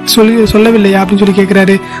கேட்டதாக சொல்லவில்லையா அப்படின்னு சொல்லி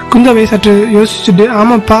கேக்குறாரு. குந்தவை சற்று யோசிச்சுட்டு,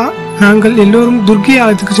 ஆமாப்பா, நாங்கள் எல்லோரும் துர்க்கை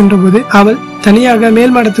ஆலயத்துக்கு சென்ற போது அவள் தனியாக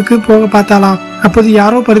மேல் மாடத்துக்கு போக பார்த்தாலாம். அப்போது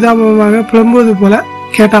யாரோ பரிதாபமாக புலம்புவது போல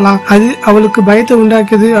கேட்டாலாம். அது அவளுக்கு பயத்தை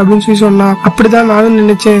உண்டாக்குது அப்படின்னு சொல்லி சொன்னா. அப்படிதான் நானும்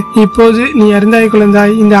நினைச்சேன். இப்போது நீ அறிந்தாய்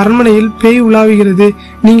குழந்தாய், இந்த அரண்மனையில் பேய் உலாவுகிறது.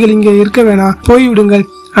 நீங்கள் இங்க இருக்க வேணாம், போய்விடுங்கள்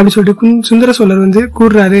அப்படின்னு சொல்லிட்டு சுந்தர சோழர்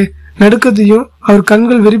கூறுறாரு. நடுக்கத்தையும் அவர்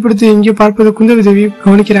கண்கள் வெறிப்படுத்தி எங்கே பார்ப்பதை குந்தவி தேவி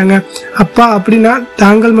கவனிக்கிறாங்க. அப்பா, அப்படின்னா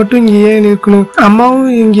தாங்கள் மட்டும் இங்கே ஏன் இருக்கணும்?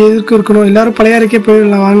 அம்மாவும் இங்கே எதற்கு இருக்கணும்? எல்லாரும் பழையாறைக்கே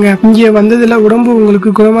போயிடலாம் வாங்க. இங்கே வந்ததுல உடம்பு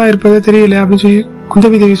உங்களுக்கு குணமா இருப்பதே தெரியல அப்படின்னு சொல்லி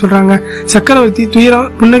குந்தவி தேவி சொல்றாங்க. சக்கரவர்த்தி துயரம்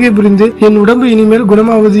புன்னகை புரிந்து, என் உடம்பு இனிமேல்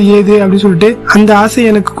குணமாவது ஏது அப்படின்னு சொல்லிட்டு, அந்த ஆசை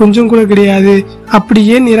எனக்கு கொஞ்சம் கூட கிடையாது. அப்படி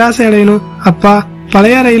ஏன் நிராசை அடையணும்? அப்பா,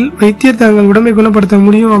 பழையாறையில் வைத்தியர் தங்கள் உடம்பை குணப்படுத்த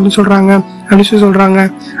முடியும் அப்படின்னு சொல்றாங்க.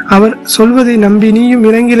 அவர் சொல்வதை நம்பி நீயும்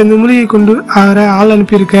இறங்கிலிருந்து மூலிகை கொண்டு ஆள்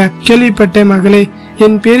அனுப்பியிருக்க கேள்விப்பட்ட மகளே.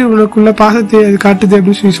 என் பேரில் உனக்குள்ள பாசத்தை அது காட்டுது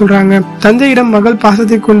அப்படின்னு சொல்றாங்க. தந்தையிடம் மகள்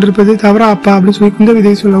பாசத்தை கொண்டிருப்பது தவறா அப்பா அப்படின்னு சொல்லி குந்தவி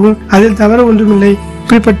தேவி சொல்லவும், அதில் தவறு ஒன்றுமில்லை.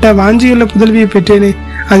 இப்படிப்பட்ட வாஞ்சியுள்ள புதல்வியை பெற்றேனே,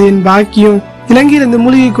 அது என் பாக்கியம். இலங்கையிலிருந்து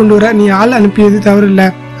மூலிகை கொண்டு வர நீ ஆள் அனுப்பியது தவறில்லை.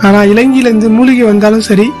 ஆனா இலங்கையிலிருந்து மூலிகை வந்தாலும்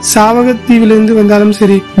சரி, சாவகத்தீவிலிருந்து வந்தாலும்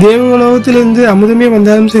சரி, தேவலோகத்திலிருந்து அமுதமே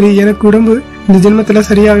வந்தாலும் சரி, எனக்கு உடம்பு இந்த ஜென்மத்துல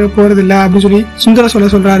சரியாக போறது இல்ல அப்படின்னு சொல்லி சுந்தர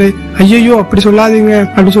சொல்றாரு. ஐயோ அப்படி சொல்லாதீங்க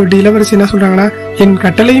அப்படின்னு சொல்லிட்டு இளவரசி என்ன சொல்றாங்கன்னா, என்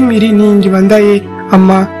கட்டளையும் மீறி நீ இங்க வந்தாயே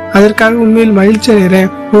அம்மா, அதற்காக உண்மையில் மகிழ்ச்சி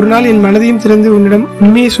அடைகிறேன். ஒரு நாள் என் மனதையும் திறந்து உன்னிடம்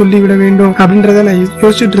உண்மையை சொல்லிவிட வேண்டும் அப்படின்றத நான்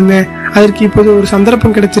யோசிச்சுட்டு இருந்தேன். அதற்கு இப்போது ஒரு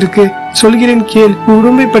சந்தர்ப்பம் கிடைச்சிருக்கு. சொல்கிறேன் கேள்.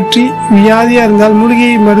 உடம்பை பற்றி வியாதியா இருந்தால் மூலிகை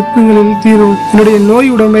மருத்துவங்களில் தீரும். என்னுடைய நோய்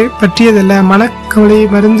உடம்பை பற்றியதல்ல, மனக்கவலை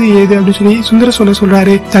மருந்து ஏது அப்படின்னு சொல்லி சுந்தர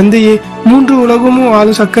சொல்றாரு. தந்தையே, 3 உலகமும்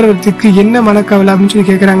ஆளும் சக்கரவர்த்திக்கு என்ன மனக்கவலை அப்படின்னு சொல்லி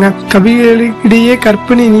கேக்குறாங்க. கவிகளுக்கிடையே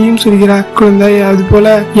கற்பனை நீயும் சொல்கிறார் குழந்தை, அது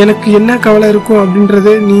போல எனக்கு என்ன கவலை இருக்கும்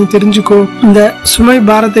அப்படின்றது நீ தெரிஞ்சுக்கோ. இந்த சுமை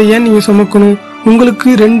பாரத்தை ஏன் நீங்க சுமக்கணும்? உங்களுக்கு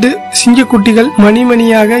 2 சிங்கக்குட்டிகள்,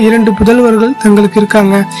 மணிமணியாக 2 புதல்வர்கள் தங்களுக்கு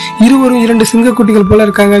இருக்காங்க. இருவரும் 2 சிங்கக்குட்டிகள் போல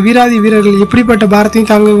இருக்காங்க. வீராதி வீரர்கள், எப்படிப்பட்ட பாரத்தையும்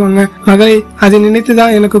தாங்குவாங்க. மகளே, அதை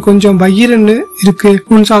நினைத்துதான் எனக்கு கொஞ்சம் பகீரன்னு இருக்கு.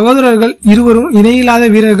 உன் சகோதரர்கள் இருவரும் இணையில்லாத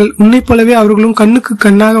வீரர்கள். உன்னை போலவே அவர்களும் கண்ணுக்கு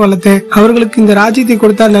கண்ணாக வளர்த்தேன். அவர்களுக்கு இந்த ராஜ்யத்தை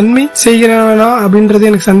கொடுத்தால் நன்மை செய்கிறவனா அப்படின்றது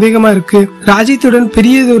எனக்கு சந்தேகமா இருக்கு. ராஜ்யத்துடன்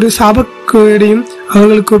பெரியதொரு சாபக்கேடையும்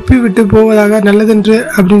அவர்களுக்கு ஒப்பி விட்டு போவதாக நல்லதென்று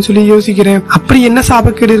அப்படின்னு சொல்லி யோசிக்கிறேன். அப்படி என்ன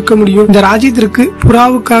சாபக்கேடு இருக்க முடியும்? இந்த ராஜ்யத்திற்கு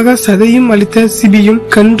புறாவுக்காக சதையும் அளித்த சிபியும்,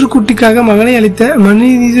 கன்று குட்டிக்காக மகனை அளித்த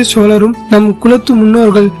மனுநீத சோழரும் நம் குலத்து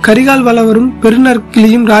முன்னோர்கள். கரிகால் வளவரும்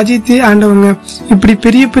பெருநற்கிளியும் ராஜ்யத்தை ஆண்டவங்க. இப்படி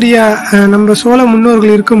பெரிய பெரிய நம்ம சோழ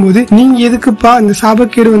முன்னோர்கள் இருக்கும்போது நீங்க எதுக்குப்பா இந்த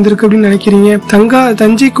சாபக்கேடு வந்திருக்கு அப்படின்னு நினைக்கிறீங்க?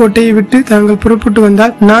 தஞ்சை கோட்டையை விட்டு தாங்கள் புறப்பட்டு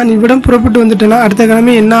வந்தால், நான் இவ்விடம் புறப்பட்டு வந்துட்டேன்னா அடுத்த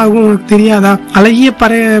கிழமை என்ன ஆகும் உங்களுக்கு தெரியாதா? அழகிய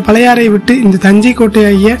பழையாறை விட்டு இந்த தஞ்சை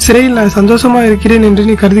கோட்டையாகிய சிறையில் நான் சந்தோஷமா இருக்கிறேன் என்று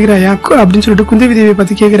நீ கருதுகிறாயா அப்படின்னு சொல்லிட்டு குந்தவி தேவியை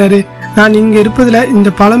பத்தி கேட்கிறாரு. நான் இங்க இருப்பதுல இந்த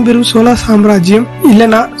பழம்பெரும் சோழ சாம்ராஜ்யம்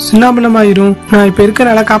இல்லனா சின்னாபனமாயிரும். நான் இப்ப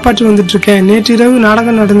இருக்கிறனால காப்பாற்றி வந்துட்டு இருக்கேன். நேற்று இரவு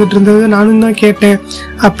நாடகம் நடந்துட்டு இருந்தது நானும் தான் கேட்டேன்.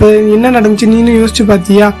 அப்ப என்ன நடந்துச்சு நீனும் யோசிச்சு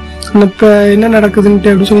பாத்தியா? இப்ப என்ன நடக்குதுன்ட்டு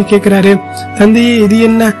அப்படின்னு சொல்லி கேட்கிறாரு. தந்தையே, இது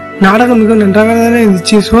என்ன நாடகம்? மிக நன்றாக தானே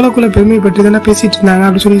இருந்துச்சு. சோழக்குல பெருமை பற்றி தானே பேசிட்டு இருந்தாங்க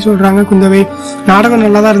அப்படின்னு சொல்லி சொல்றாங்க குந்தவை. நாடகம்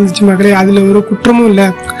நல்லாதான் இருந்துச்சு மகளே, அதுல ஒரு குற்றமும் இல்ல.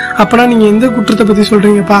 அப்பனா நீங்க எந்த குற்றத்தை பத்தி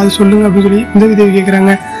சொல்றீங்கப்பா, அது சொல்லுங்க அப்படின்னு சொல்லி குந்தவி தேவி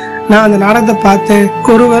கேக்குறாங்க. நான் அந்த நாடகத்தை பார்த்தேன்.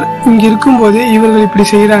 ஒருவர் இங்க இருக்கும் போதே இவர்கள் இப்படி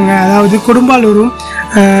செய்யறாங்க. அதாவது கொடும்பாலூரும்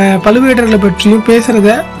பழுவேட்டர்களை பற்றியும் பேசுறத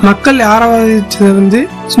மக்கள் ஆராய்ச்சதை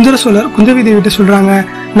சுந்தர சோழர் குந்தவி தேவிட்ட சொல்றாங்க.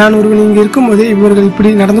 நான் ஒருவன் இங்க இருக்கும் போதே இவர்கள் இப்படி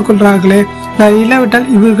நடந்து கொள்றாங்களே, நான் இல்லாவிட்டால்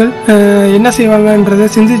இவர்கள் என்ன செய்வாங்கன்றத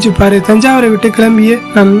சிந்திச்சு பாரு. தஞ்சாவூரை விட்டு கிளம்பிய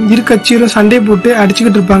 2 கட்சியரும் சண்டை போட்டு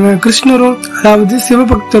அடிச்சுக்கிட்டு இருப்பாங்க. கிருஷ்ணரும் அதாவது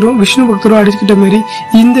சிவபக்தரும் விஷ்ணு பக்தரும் அடிச்சுக்கிட்ட மாதிரி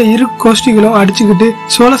இந்த 2 கோஷ்டிகளும் அடிச்சுக்கிட்டு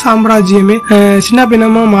சோழ சாம்ராஜ்யமே சின்ன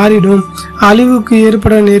பின்னமா மாறிடும், அழிவுக்கு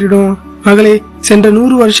ஏற்பட நேரிடும். மகளே, சென்ற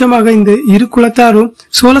 100 வருஷமாக இந்த 2 குலத்தாரும்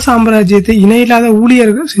சோழ சாம்ராஜ்யத்தை இணையில்லாத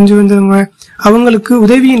ஊழியர்கள் செஞ்சு வந்தவங்க. அவங்களுக்கு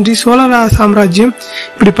உதவியின்றி சோழ சாம்ராஜ்யம்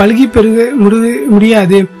இப்படி பல்கி பெருக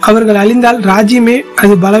முடியாது. அவர்கள் அழிந்தால் ராஜ்யமே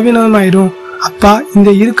அது பலவீனமாயிரும். அப்பா, இந்த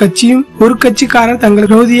 2 கட்சியும் ஒரு கட்சிக்காரர் தங்கள்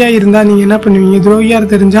விரோதியா இருந்தா நீங்க என்ன பண்ணுவீங்க? துரோகியா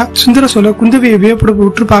தெரிஞ்சா? சுந்தர சோழர் குந்தவையை வியப்பட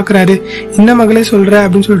உற்று பாக்குறாரு. என்ன மகளே சொல்ற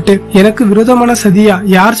அப்படின்னு சொல்லிட்டு. எனக்கு விரோதமான சதியா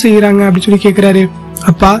யார் செய்யறாங்க அப்படின்னு சொல்லி கேக்குறாரு.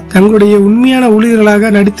 அப்பா, தங்களுடைய உண்மையான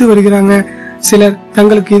ஊழியர்களாக நடித்து வருகிறாங்க. சிலர்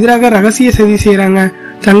தங்களுக்கு எதிராக ரகசிய சதி செய்யறாங்க.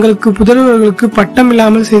 தங்களுக்கு புதல்வர்களுக்கு பட்டம்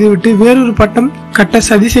இல்லாமல் செய்துவிட்டு வேறொரு பட்டம் கட்ட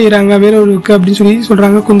சதி செய்யறாங்க வேறொருக்கு அப்படின்னு சொல்லி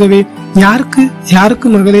சொல்றாங்க குந்தவை. யாருக்கு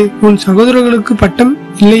மகளே? உன் சகோதரர்களுக்கு பட்டம்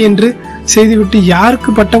இல்லை என்று செய்துவிட்டு யாருக்கு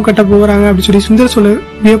பட்டம் கட்ட போறாங்க அப்படின்னு சொல்லி சுந்தர சோழர்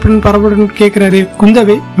வியப்புடன் பரபரப்புடன் கேட்கிறாரு.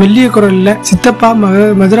 குந்தவை மெல்லிய குரல்ல, சித்தப்பா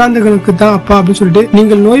மதுராந்தகனுக்கு தான் அப்பா அப்படின்னு சொல்லிட்டு,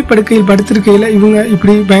 நீங்கள் நோய் படுக்கையில் படுத்திருக்கையில இவங்க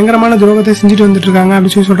இப்படி பயங்கரமான துரோகத்தை செஞ்சுட்டு வந்துட்டு இருக்காங்க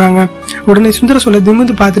அப்படின்னு சொல்லி சொல்றாங்க. உடனே சுந்தர சோழர்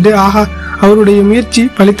நிமிர்ந்து பார்த்துட்டு, ஆஹா, அவருடைய முயற்சி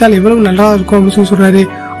பலித்தால் எவ்வளவு நல்லா இருக்கும் அப்படின்னு சொல்லி சொல்றாரு.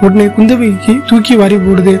 உடனே குந்தவைக்கு தூக்கி வாரி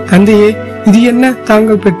போடுது. தந்தையே, இது என்ன?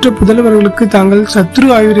 தாங்கள் பெற்ற புதல்வர்களுக்கு தாங்கள் சத்ரு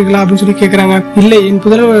ஆகிறீர்களா அப்படின்னு சொல்லி கேக்குறாங்க. இல்லை, என்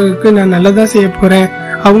புதல்வர்களுக்கு நான் நல்லதா செய்ய போறேன்.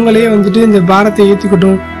 அவங்களே இந்த பாரத்தை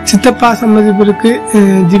ஏத்துக்கிட்டும். சித்தப்பா சம்மதிப்பிற்கு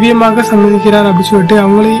திவ்யமாக சம்மதிக்கிறார் அப்படின்னு சொல்லிட்டு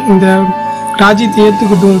அவங்களே இந்த ராஜ்யத்தை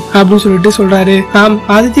ஏத்துக்கிட்டும் அப்படின்னு சொல்லிட்டு சொல்றாரு. நாம்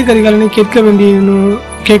ஆதித்ய கரிகாலனை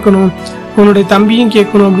கேட்கணும், உன்னுடைய தம்பியும்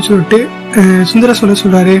கேட்கணும் அப்படின்னு சொல்லிட்டு சுந்தர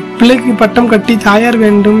சொல்றாரு. பிள்ளைக்கு பட்டம் கட்டி தாயார்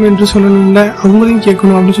வேண்டும் என்று சொல்லணும்ல, அவங்களையும்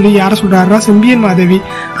கேட்கணும் அப்படின்னு சொல்லி யார சொல்றாருன்னா செம்பியன் மாதவி,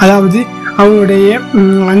 அதாவது அவங்களுடைய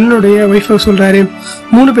அண்ணனுடைய ஒய்ஃபை சொல்றாரு.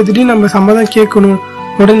 3 பேர்த்திட்டையும் நம்ம சம்மதம் கேட்கணும்.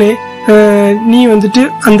 உடனே நீ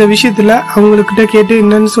அந்த விஷயத்துல அவங்ககிட்ட கேட்டு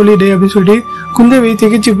என்னன்னு சொல்லிடு அப்படின்னு சொல்லிட்டு குந்தவை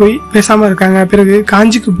திகைச்சு போய் பேசாம இருக்காங்க. பிறகு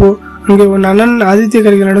காஞ்சிக்கு போ, அங்க உன் அண்ணன் ஆதித்ய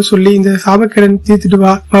கரிகாலனிடம் சொல்லி இந்த சாபக்கேடன் தீர்த்துட்டு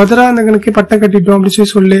வா, மதுராந்தகனுக்கு பட்டம் கட்டிட்டோம்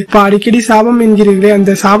அப்படின்னு சொல்லு. இப்ப அடிக்கடி சாபம் என்கிறீர்களே,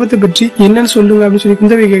 அந்த சாபத்தை பற்றி என்னன்னு சொல்லுங்க அப்படின்னு சொல்லி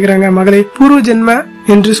குந்தவை கேக்குறாங்க. மகளே, பூர்வ ஜென்ம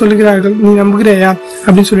என்று சொல்லுகிறார்கள், நீ நம்புகிறாயா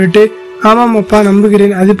அப்படின்னு சொல்லிட்டு, ஆமாம் அப்பா,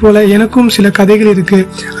 நம்புகிறேன். அது போல எனக்கும் சில கதைகள் இருக்கு,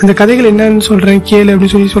 அந்த கதைகள் என்னன்னு சொல்றேன் கேளு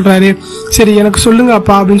அப்படின்னு சொல்றாரு. சரி, எனக்கு சொல்லுங்க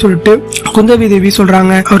அப்பா அப்படின்னு சொல்லிட்டு குந்தவி தேவி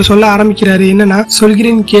சொல்றாங்க. அவர் சொல்ல ஆரம்பிக்கிறாரு. என்னன்னா,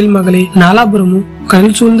 சொல்கிறேன் கேள் மகளே. நாலாபுரமும்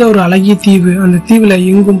கடல் சூழ்ந்த ஒரு அழகிய தீவு. அந்த தீவுல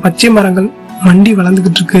எங்கும் பச்சை மரங்கள் மண்டி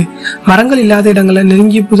வளர்ந்துகிட்டு இருக்கு. மரங்கள் இல்லாத இடங்கள்ல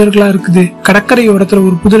நெருங்கிய புதர்களா இருக்குது. கடற்கரையோரத்துல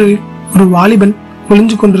ஒரு புதரில் ஒரு வாலிபன்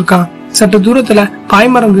ஒளிஞ்சு கொண்டிருக்கான். சற்று தூரத்துல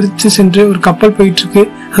பாய்மரம் விரிச்சு சென்று ஒரு கப்பல் போயிட்டு இருக்கு.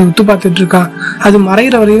 அது உத்து பார்த்துட்டு இருக்கான். அது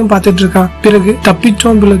மறைகிற வரையும் பார்த்துட்டு இருக்கான். பிறகு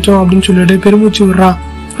தப்பிச்சோம் பிழைச்சோம் அப்படின்னு சொல்லிட்டு பெருமூச்சு விடுறான்.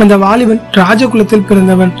 அந்த வாலிபன் ராஜகுலத்தில்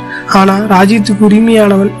பிறந்தவன், ஆனா ராஜ்யத்துக்கு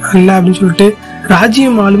உரிமையானவன் அல்ல அப்படின்னு சொல்லிட்டு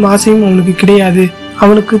ராஜ்யம் ஆளும் ஆசையும் அவனுக்கு கிடையாது.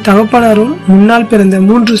 அவனுக்கு தகப்பனாரும் முன்னால் பிறந்த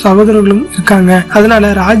 3 சகோதரர்களும் இருக்காங்க.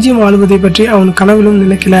 அதனால ராஜ்யம் ஆளுவதை பற்றி அவன் கனவிலும்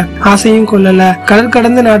நினைக்கல, ஆசையும் கொள்ளல. கடல்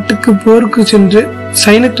கடந்த நாட்டுக்கு போருக்கு சென்று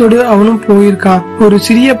சைன்யத்தோடு அவனும் போயிருக்கான். ஒரு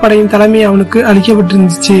சிறிய படையின் தலைமை அவனுக்கு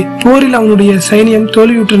அளிக்கப்பட்டிருந்துச்சு. போரில் அவனுடைய சைனியம்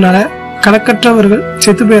தோல்வியுற்றனால கணக்கற்றவர்கள்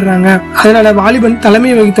செத்து போயிடுறாங்க. அதனால வாலிபன்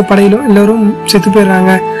தலைமை வகித்த படையிலும் எல்லாரும் செத்து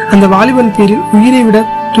போயிடுறாங்க. அந்த வாலிபன் பேரில் உயிரை விட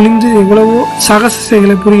துணிந்து எவ்வளவோ சாகச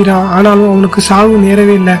செயலை புரிகிறான். ஆனாலும் அவனுக்கு சாவு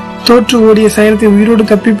நேரவே இல்லை. தோற்று ஓடிய சைனத்தை உயிரோடு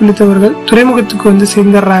தப்பி பிடித்தவர்கள் துறைமுகத்துக்கு வந்து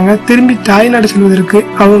சேர்ந்துடுறாங்க. திரும்பி தாய்நாடு செல்வதற்கு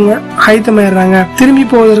அவங்க ஆயத்தமாயிடுறாங்க. திரும்பி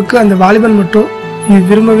போவதற்கு அந்த வாலிபன் மட்டும்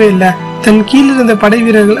விரும்பவே இல்லை. தன் கீழ் இருந்த படை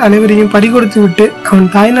வீரர்கள் அனைவரையும் பறிகொடுத்து விட்டு அவன்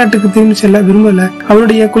தாய்நாட்டுக்கு திரும்பி செல்ல விரும்பல.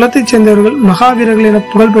 அவனுடைய குலத்தை சேர்ந்தவர்கள் மகாவீரர்கள் என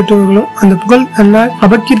புகழ் பெற்றவர்களும் அந்த புகழ் தன்னால்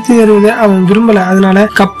அபகீர்த்தி நேருவதை அவன் விரும்பல. அதனால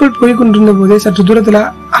கப்பல் போய் கொண்டிருந்த போதே சற்று தூரத்துல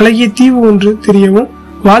அழகிய தீவு ஒன்று தெரியவும்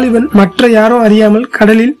வாலிபன் மற்ற யாரும் அறியாமல்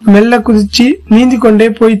கடலில் மெல்ல குதிச்சு நீந்தி கொண்டே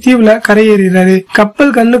போய் தீவுல கரையேறாரு.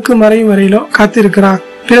 கப்பல் கண்ணுக்கு மறையும் வரையிலும் காத்திருக்கிறான்.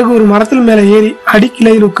 பிறகு ஒரு மரத்தில் மேல ஏறி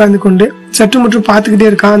அடிக்கிளையில் உட்கார்ந்து கொண்டு சற்று முற்றும் பார்த்துக்கிட்டே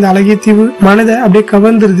இருக்கான். அந்த அழகிய தீவு மனதை அப்படியே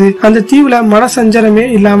கவர்ந்துருது. அந்த தீவுல மன சஞ்சலமே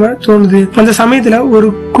இல்லாம தோணுது. அந்த சமயத்துல ஒரு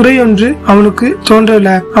குறையொன்று அவனுக்கு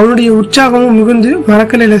தோன்றல. அவனுடைய உற்சாகமும் மிகுந்து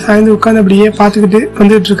மரக்கலையில சாய்ந்து உட்கார்ந்து அப்படியே பார்த்துக்கிட்டு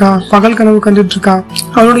வந்துட்டு இருக்கான். பகல் கனவு கண்டுட்டு இருக்கான்.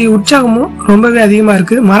 அவனுடைய உற்சாகமும் ரொம்பவே அதிகமா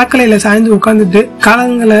இருக்கு. மரக்கலையில சாய்ந்து உட்கார்ந்துட்டு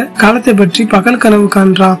காலத்தை பற்றி பகல் கனவு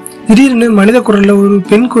காண்றான். திடீர்னு மனித குரல்ல ஒரு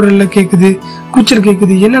பெண் குரல்ல கேக்குது, கூச்சல்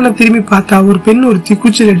கேக்குது. என்னன்னா திரும்பி பார்த்தா ஒரு பெண் ஒருத்தி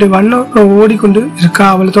கூச்சலிட்டு வண்ணம் ஓடிக்கொண்டு இருக்கா.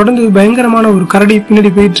 அவளை தொடர்ந்து பயங்கரமான ஒரு கரடி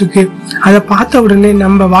பின்னாடி போயிட்டு இருக்கு. அதை பார்த்த உடனே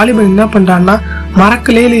நம்ம வாலிபன் என்ன பண்றான்னா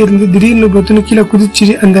மரக்கலையில இருந்து திடீர்னு பொத்துன்னு கீழே குதிச்சு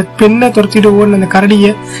அந்த பெண்ணை துரத்திட்டு ஓடின அந்த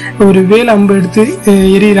கரடிய ஒரு வேல் அம்பு எடுத்து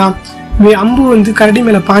எறிகிறான். அம்பு வந்து கரடி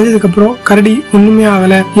மேல பாஞ்சதுக்கு அப்புறம் கரடி ஒண்ணுமே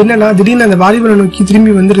ஆகல. என்னன்னா திடீர்னு அந்த வாலிபனை நோக்கி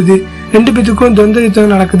திரும்பி வந்துருது. 2 பேத்துக்கும் தொந்த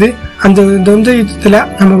யுத்தம் நடக்குது. அந்த தொந்த யுத்தத்துல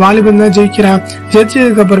நம்ம வாலிபன் தான் ஜெயிக்கிறான்.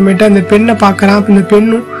 ஜெயிச்சதுக்கு அப்புறமேட்டு அந்த பெண்ணை பாக்குறான். அந்த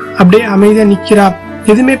பெண்ணும் அப்படியே அமைதியா நிக்கிறா.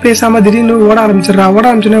 எதுவுமே பேசாம திடீர்னு ஓட ஆரம்பிச்சிடறா. ஓட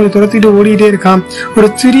ஆரம்பிச்சோன்னா அவளை துரத்திட்டு ஓடிட்டே இருக்கான். ஒரு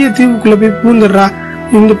சிறிய தீவுக்குள்ள போய் பூந்துடுறா.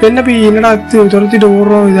 இந்த பெண்ணை போய் என்னடா துரத்திட்டு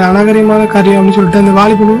ஓடுறோம், இது அநாகரிகமான காரியம் அப்படின்னு சொல்லிட்டு அந்த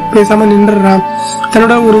வாலிபனும் பேசாம நின்றுறான்.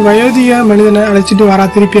 தன்னோட ஒரு வயோதிக மனிதனை அழைச்சிட்டு வரா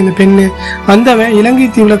திருப்பி அந்த பெண்ணு. வந்தவன் இலங்கை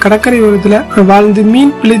தீவுல கடற்கரை ஓரத்துல வாழ்ந்து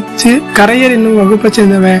மீன் பிழைச்சு கரையர் என்னும் வகுப்பை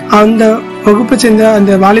சேர்ந்தவன். அந்த வகுப்பை சேர்ந்த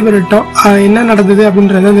அந்த வாலிபர்கிட்டம் என்ன நடந்தது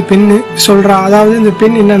அப்படின்றத அந்த பெண்ணு சொல்றா. அதாவது இந்த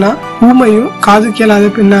பெண் என்னன்னா ஊமையும் காது கேளாத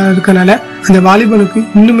பெண்ணா இருக்கனால அந்த வாலிபனுக்கு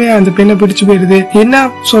இன்னுமே அந்த பெண்ணை பிடிச்சு போயிடுது. என்ன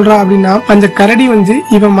சொல்றா அப்படின்னா அந்த கரடி வந்து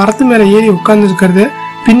இவன் மரத்து மேல ஏறி உட்கார்ந்து இருக்கிறது,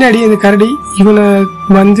 பின்னாடி அந்த கரடி இவனை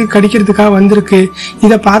வந்து கடிக்கிறதுக்காக வந்திருக்கு.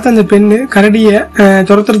 இத பார்த்து அந்த பெண்ணு கரடிய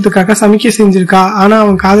துரத்துறதுக்காக சமிக்கை செஞ்சிருக்கா. ஆனா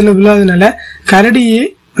அவன் காதுல விழாதனால கரடியே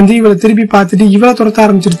வந்து இவளை திருப்பி பார்த்துட்டு இவளை துரத்த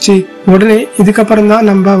ஆரம்பிச்சிருச்சு. உடனே இதுக்கப்புறம் தான்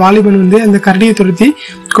நம்ம வாலிபன் வந்து அந்த கரடியை துரத்தி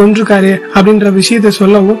கொன்றுக்காரு அப்படின்ற விஷயத்த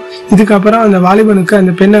சொல்லவும் இதுக்கப்புறம் அந்த வாலிபனுக்கு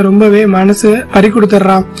அந்த பெண்ணை ரொம்பவே மனசு பறி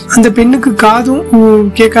கொடுத்துட்றான். அந்த பெண்ணுக்கு காதும்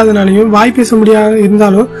கேட்காதனாலையும் வாய் பேச முடியாத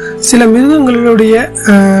இருந்தாலும் சில மிருகங்களுடைய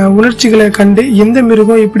உணர்ச்சிகளை கண்டு எந்த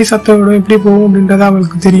மிருகம் எப்படி சத்தம் விடும் எப்படி போகும் அப்படின்றத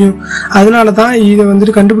அவளுக்கு தெரியும். அதனாலதான் இதை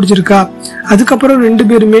வந்துட்டு கண்டுபிடிச்சிருக்கா. அதுக்கப்புறம் 2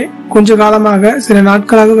 பேருமே கொஞ்ச காலமாக சில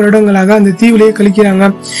நாட்களாக வருடங்களாக அந்த தீவிலேயே கழிக்கிறாங்க.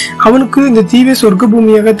 அவனுக்கு இந்த தீவே சொர்க்க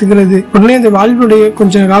பூமியாக திகழுது. உடனே அந்த வாழ்வுடைய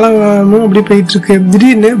கொஞ்ச காலமும் அப்படி போயிட்டு இருக்கு.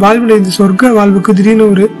 திடீர்னு வாழ்வுடைய இந்த சொர்க்க வாழ்வுக்கு திடீர்னு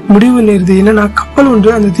ஒரு முடிவு நேருது. என்னன்னா கப்பல்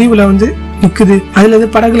ஒன்று அந்த தீவுல வந்து நிக்குது. அதுல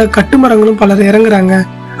இருந்து படகுல கட்டுமரங்களும் பலர் இறங்குறாங்க.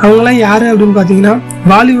 அவங்க எல்லாம் யாரு அப்படின்னு பாத்தீங்கன்னா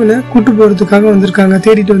வாலிபனை கூட்டு போறதுக்காக வந்திருக்காங்க,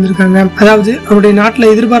 தேடிட்டு வந்திருக்காங்க. அதாவது அவருடைய நாட்டுல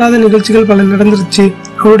எதிர்பாராத நிகழ்ச்சிகள் பல நடந்துருச்சு.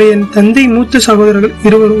 அவருடைய தந்தை மூத்த சகோதரர்கள்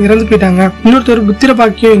 2 இறந்து போயிட்டாங்க. இன்னொருத்தர் புத்திர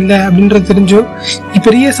பாக்கியம் இல்லை அப்படின்றது தெரிஞ்சும்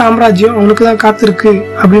பெரிய சாம்ராஜ்யம் அவனுக்குதான் காத்திருக்கு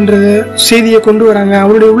அப்படின்றத செய்தியை கொண்டு வராங்க.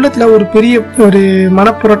 அவருடைய உள்ளத்துல ஒரு பெரிய ஒரு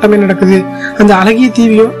மனப்போராட்டமே நடக்குது. அந்த அழகிய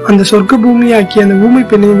தீவியும் அந்த சொர்க்க பூமியாக்கி அந்த ஊமை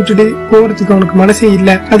பெண்ணையும் விட்டுட்டு போறதுக்கு அவனுக்கு மனசே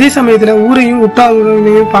இல்லை. அதே சமயத்துல ஊரையும்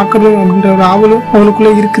உட்டாளையும் பார்க்கணும் அப்படின்ற ஒரு ஆவலும்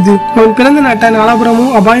அவனுக்குள்ள இருக்குது. அவன் பிறந்த நாட்டை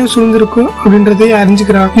நாலாபுரமும் அபாயம் சூழ்ந்திருக்கும் அப்படின்றதை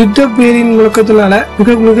அறிஞ்சுக்கிறான். யுத்த பேரின் முழக்கத்தினால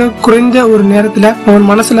மிக மிக குறைந்த ஒரு நேரத்துல அவன்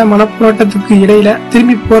மனசுல மனப்போராட்டத்துக்கு இடையில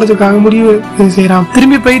திரும்பி போறதுக்காக முடிவு செய்யறான்.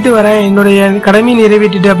 திரும்பி போயிட்டு வரேன், என்னுடைய கடமையை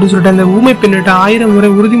நிறைவேற்றிட்டு அப்படின்னு சொல்லிட்டு அந்த ஊமை பெண்ணிட்ட 1000 முறை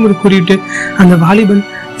உறுதிமொழி கூறிட்டு அந்த வாலிபன்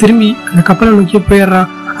திரும்பி அந்த கப்பலை நோக்கி போயிடுறான்.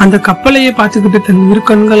 அந்த கப்பலையே பார்த்துக்கிட்டு தன் 2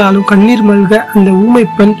 கண்களாலும் கண்ணீர் மல்க அந்த ஊமை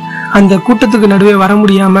பெண் அந்த கூட்டத்துக்கு நடுவே வர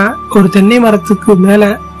முடியாம ஒரு தென்னை மரத்துக்கு மேல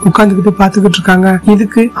உட்கார்ந்துகிட்டு பாத்துக்கிட்டு இருக்காங்க.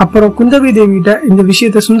 இதுக்கு அப்புறம் குந்தவி தேவி கிட்ட இந்த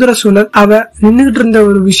விஷயத்த சுந்தர சோழர் அவ நின்னுகிட்டு இருந்த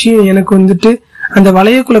ஒரு விஷயம் எனக்கு வந்துட்டு அந்த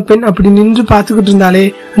வளையக்குல பெண் அப்படி நின்று பாத்துக்கிட்டு இருந்தாலே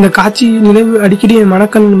அந்த காட்சி நினைவு அடிக்கடி என்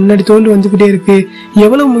மனக்கண் முன்னாடி தோன்றி வந்துகிட்டே இருக்கு.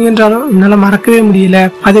 எவ்வளவு முயன்றாலும் என்னால மறக்கவே முடியல.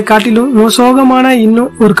 அதை காட்டிலும் மோசோகமான இன்னும்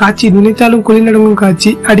ஒரு காட்சி, நினைத்தாலும் குளிநடங்கும்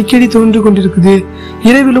காட்சி அடிக்கடி தோன்றி கொண்டிருக்குது.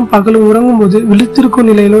 இரவிலும் பகலும் உறங்கும் போது விழுத்திருக்கும்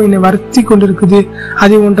நிலையிலும் என்னை வருத்தி கொண்டிருக்குது.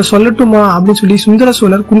 அதை ஒன்றை சொல்லட்டுமா அப்படின்னு சொல்லி சுந்தர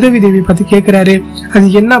சோழர் குந்தவி தேவி பத்தி கேக்குறாரு. அது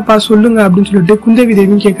என்னப்பா சொல்லுங்க அப்படின்னு சொல்லிட்டு குந்தவி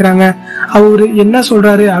தேவி கேக்குறாங்க. அவரு என்ன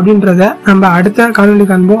சொல்றாரு அப்படின்றத நம்ம அடுத்த காணொலி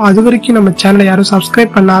காண்போம். அது வரைக்கும் நம்ம சேனலை யாரும்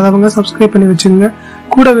சப்ஸ்கிரைப் பண்ணாதவங்க சப்ஸ்கிரைப் பண்ணி வச்சுக்கோங்க.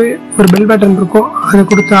 கூடவே ஒரு பெல் பட்டன் இருக்கும்,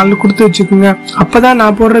 அதை கொடுத்து வச்சுக்கோங்க. அப்பதான்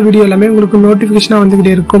நான் போடுற வீடியோ எல்லாமே உங்களுக்கு நோட்டிபிகேஷனா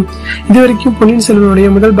வந்துகிட்டே இருக்கும். இது வரைக்கும் பொன்னியின் செல்வனுடைய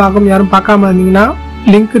முதல் பாகம் யாரும் பார்க்காம இருந்தீங்கன்னா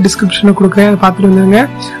லிங்க் டிஸ்கிரிப்ஷன்ல கொடுக்குறேன், அதை பார்த்துட்டு வந்துருங்க.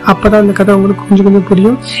 அப்பதான் அந்த கதை உங்களுக்கு கொஞ்சம்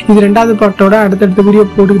புரியும். இது 2வது பாட்டோட அடுத்தடுத்த வீடியோ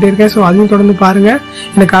போட்டுக்கிட்டே இருக்கேன். ஸோ அதையும் தொடர்ந்து பாருங்க,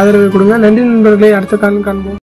 எனக்கு ஆதரவு கொடுங்க. நன்றி நண்பர்களே, அடுத்த காலம் காண்போம்.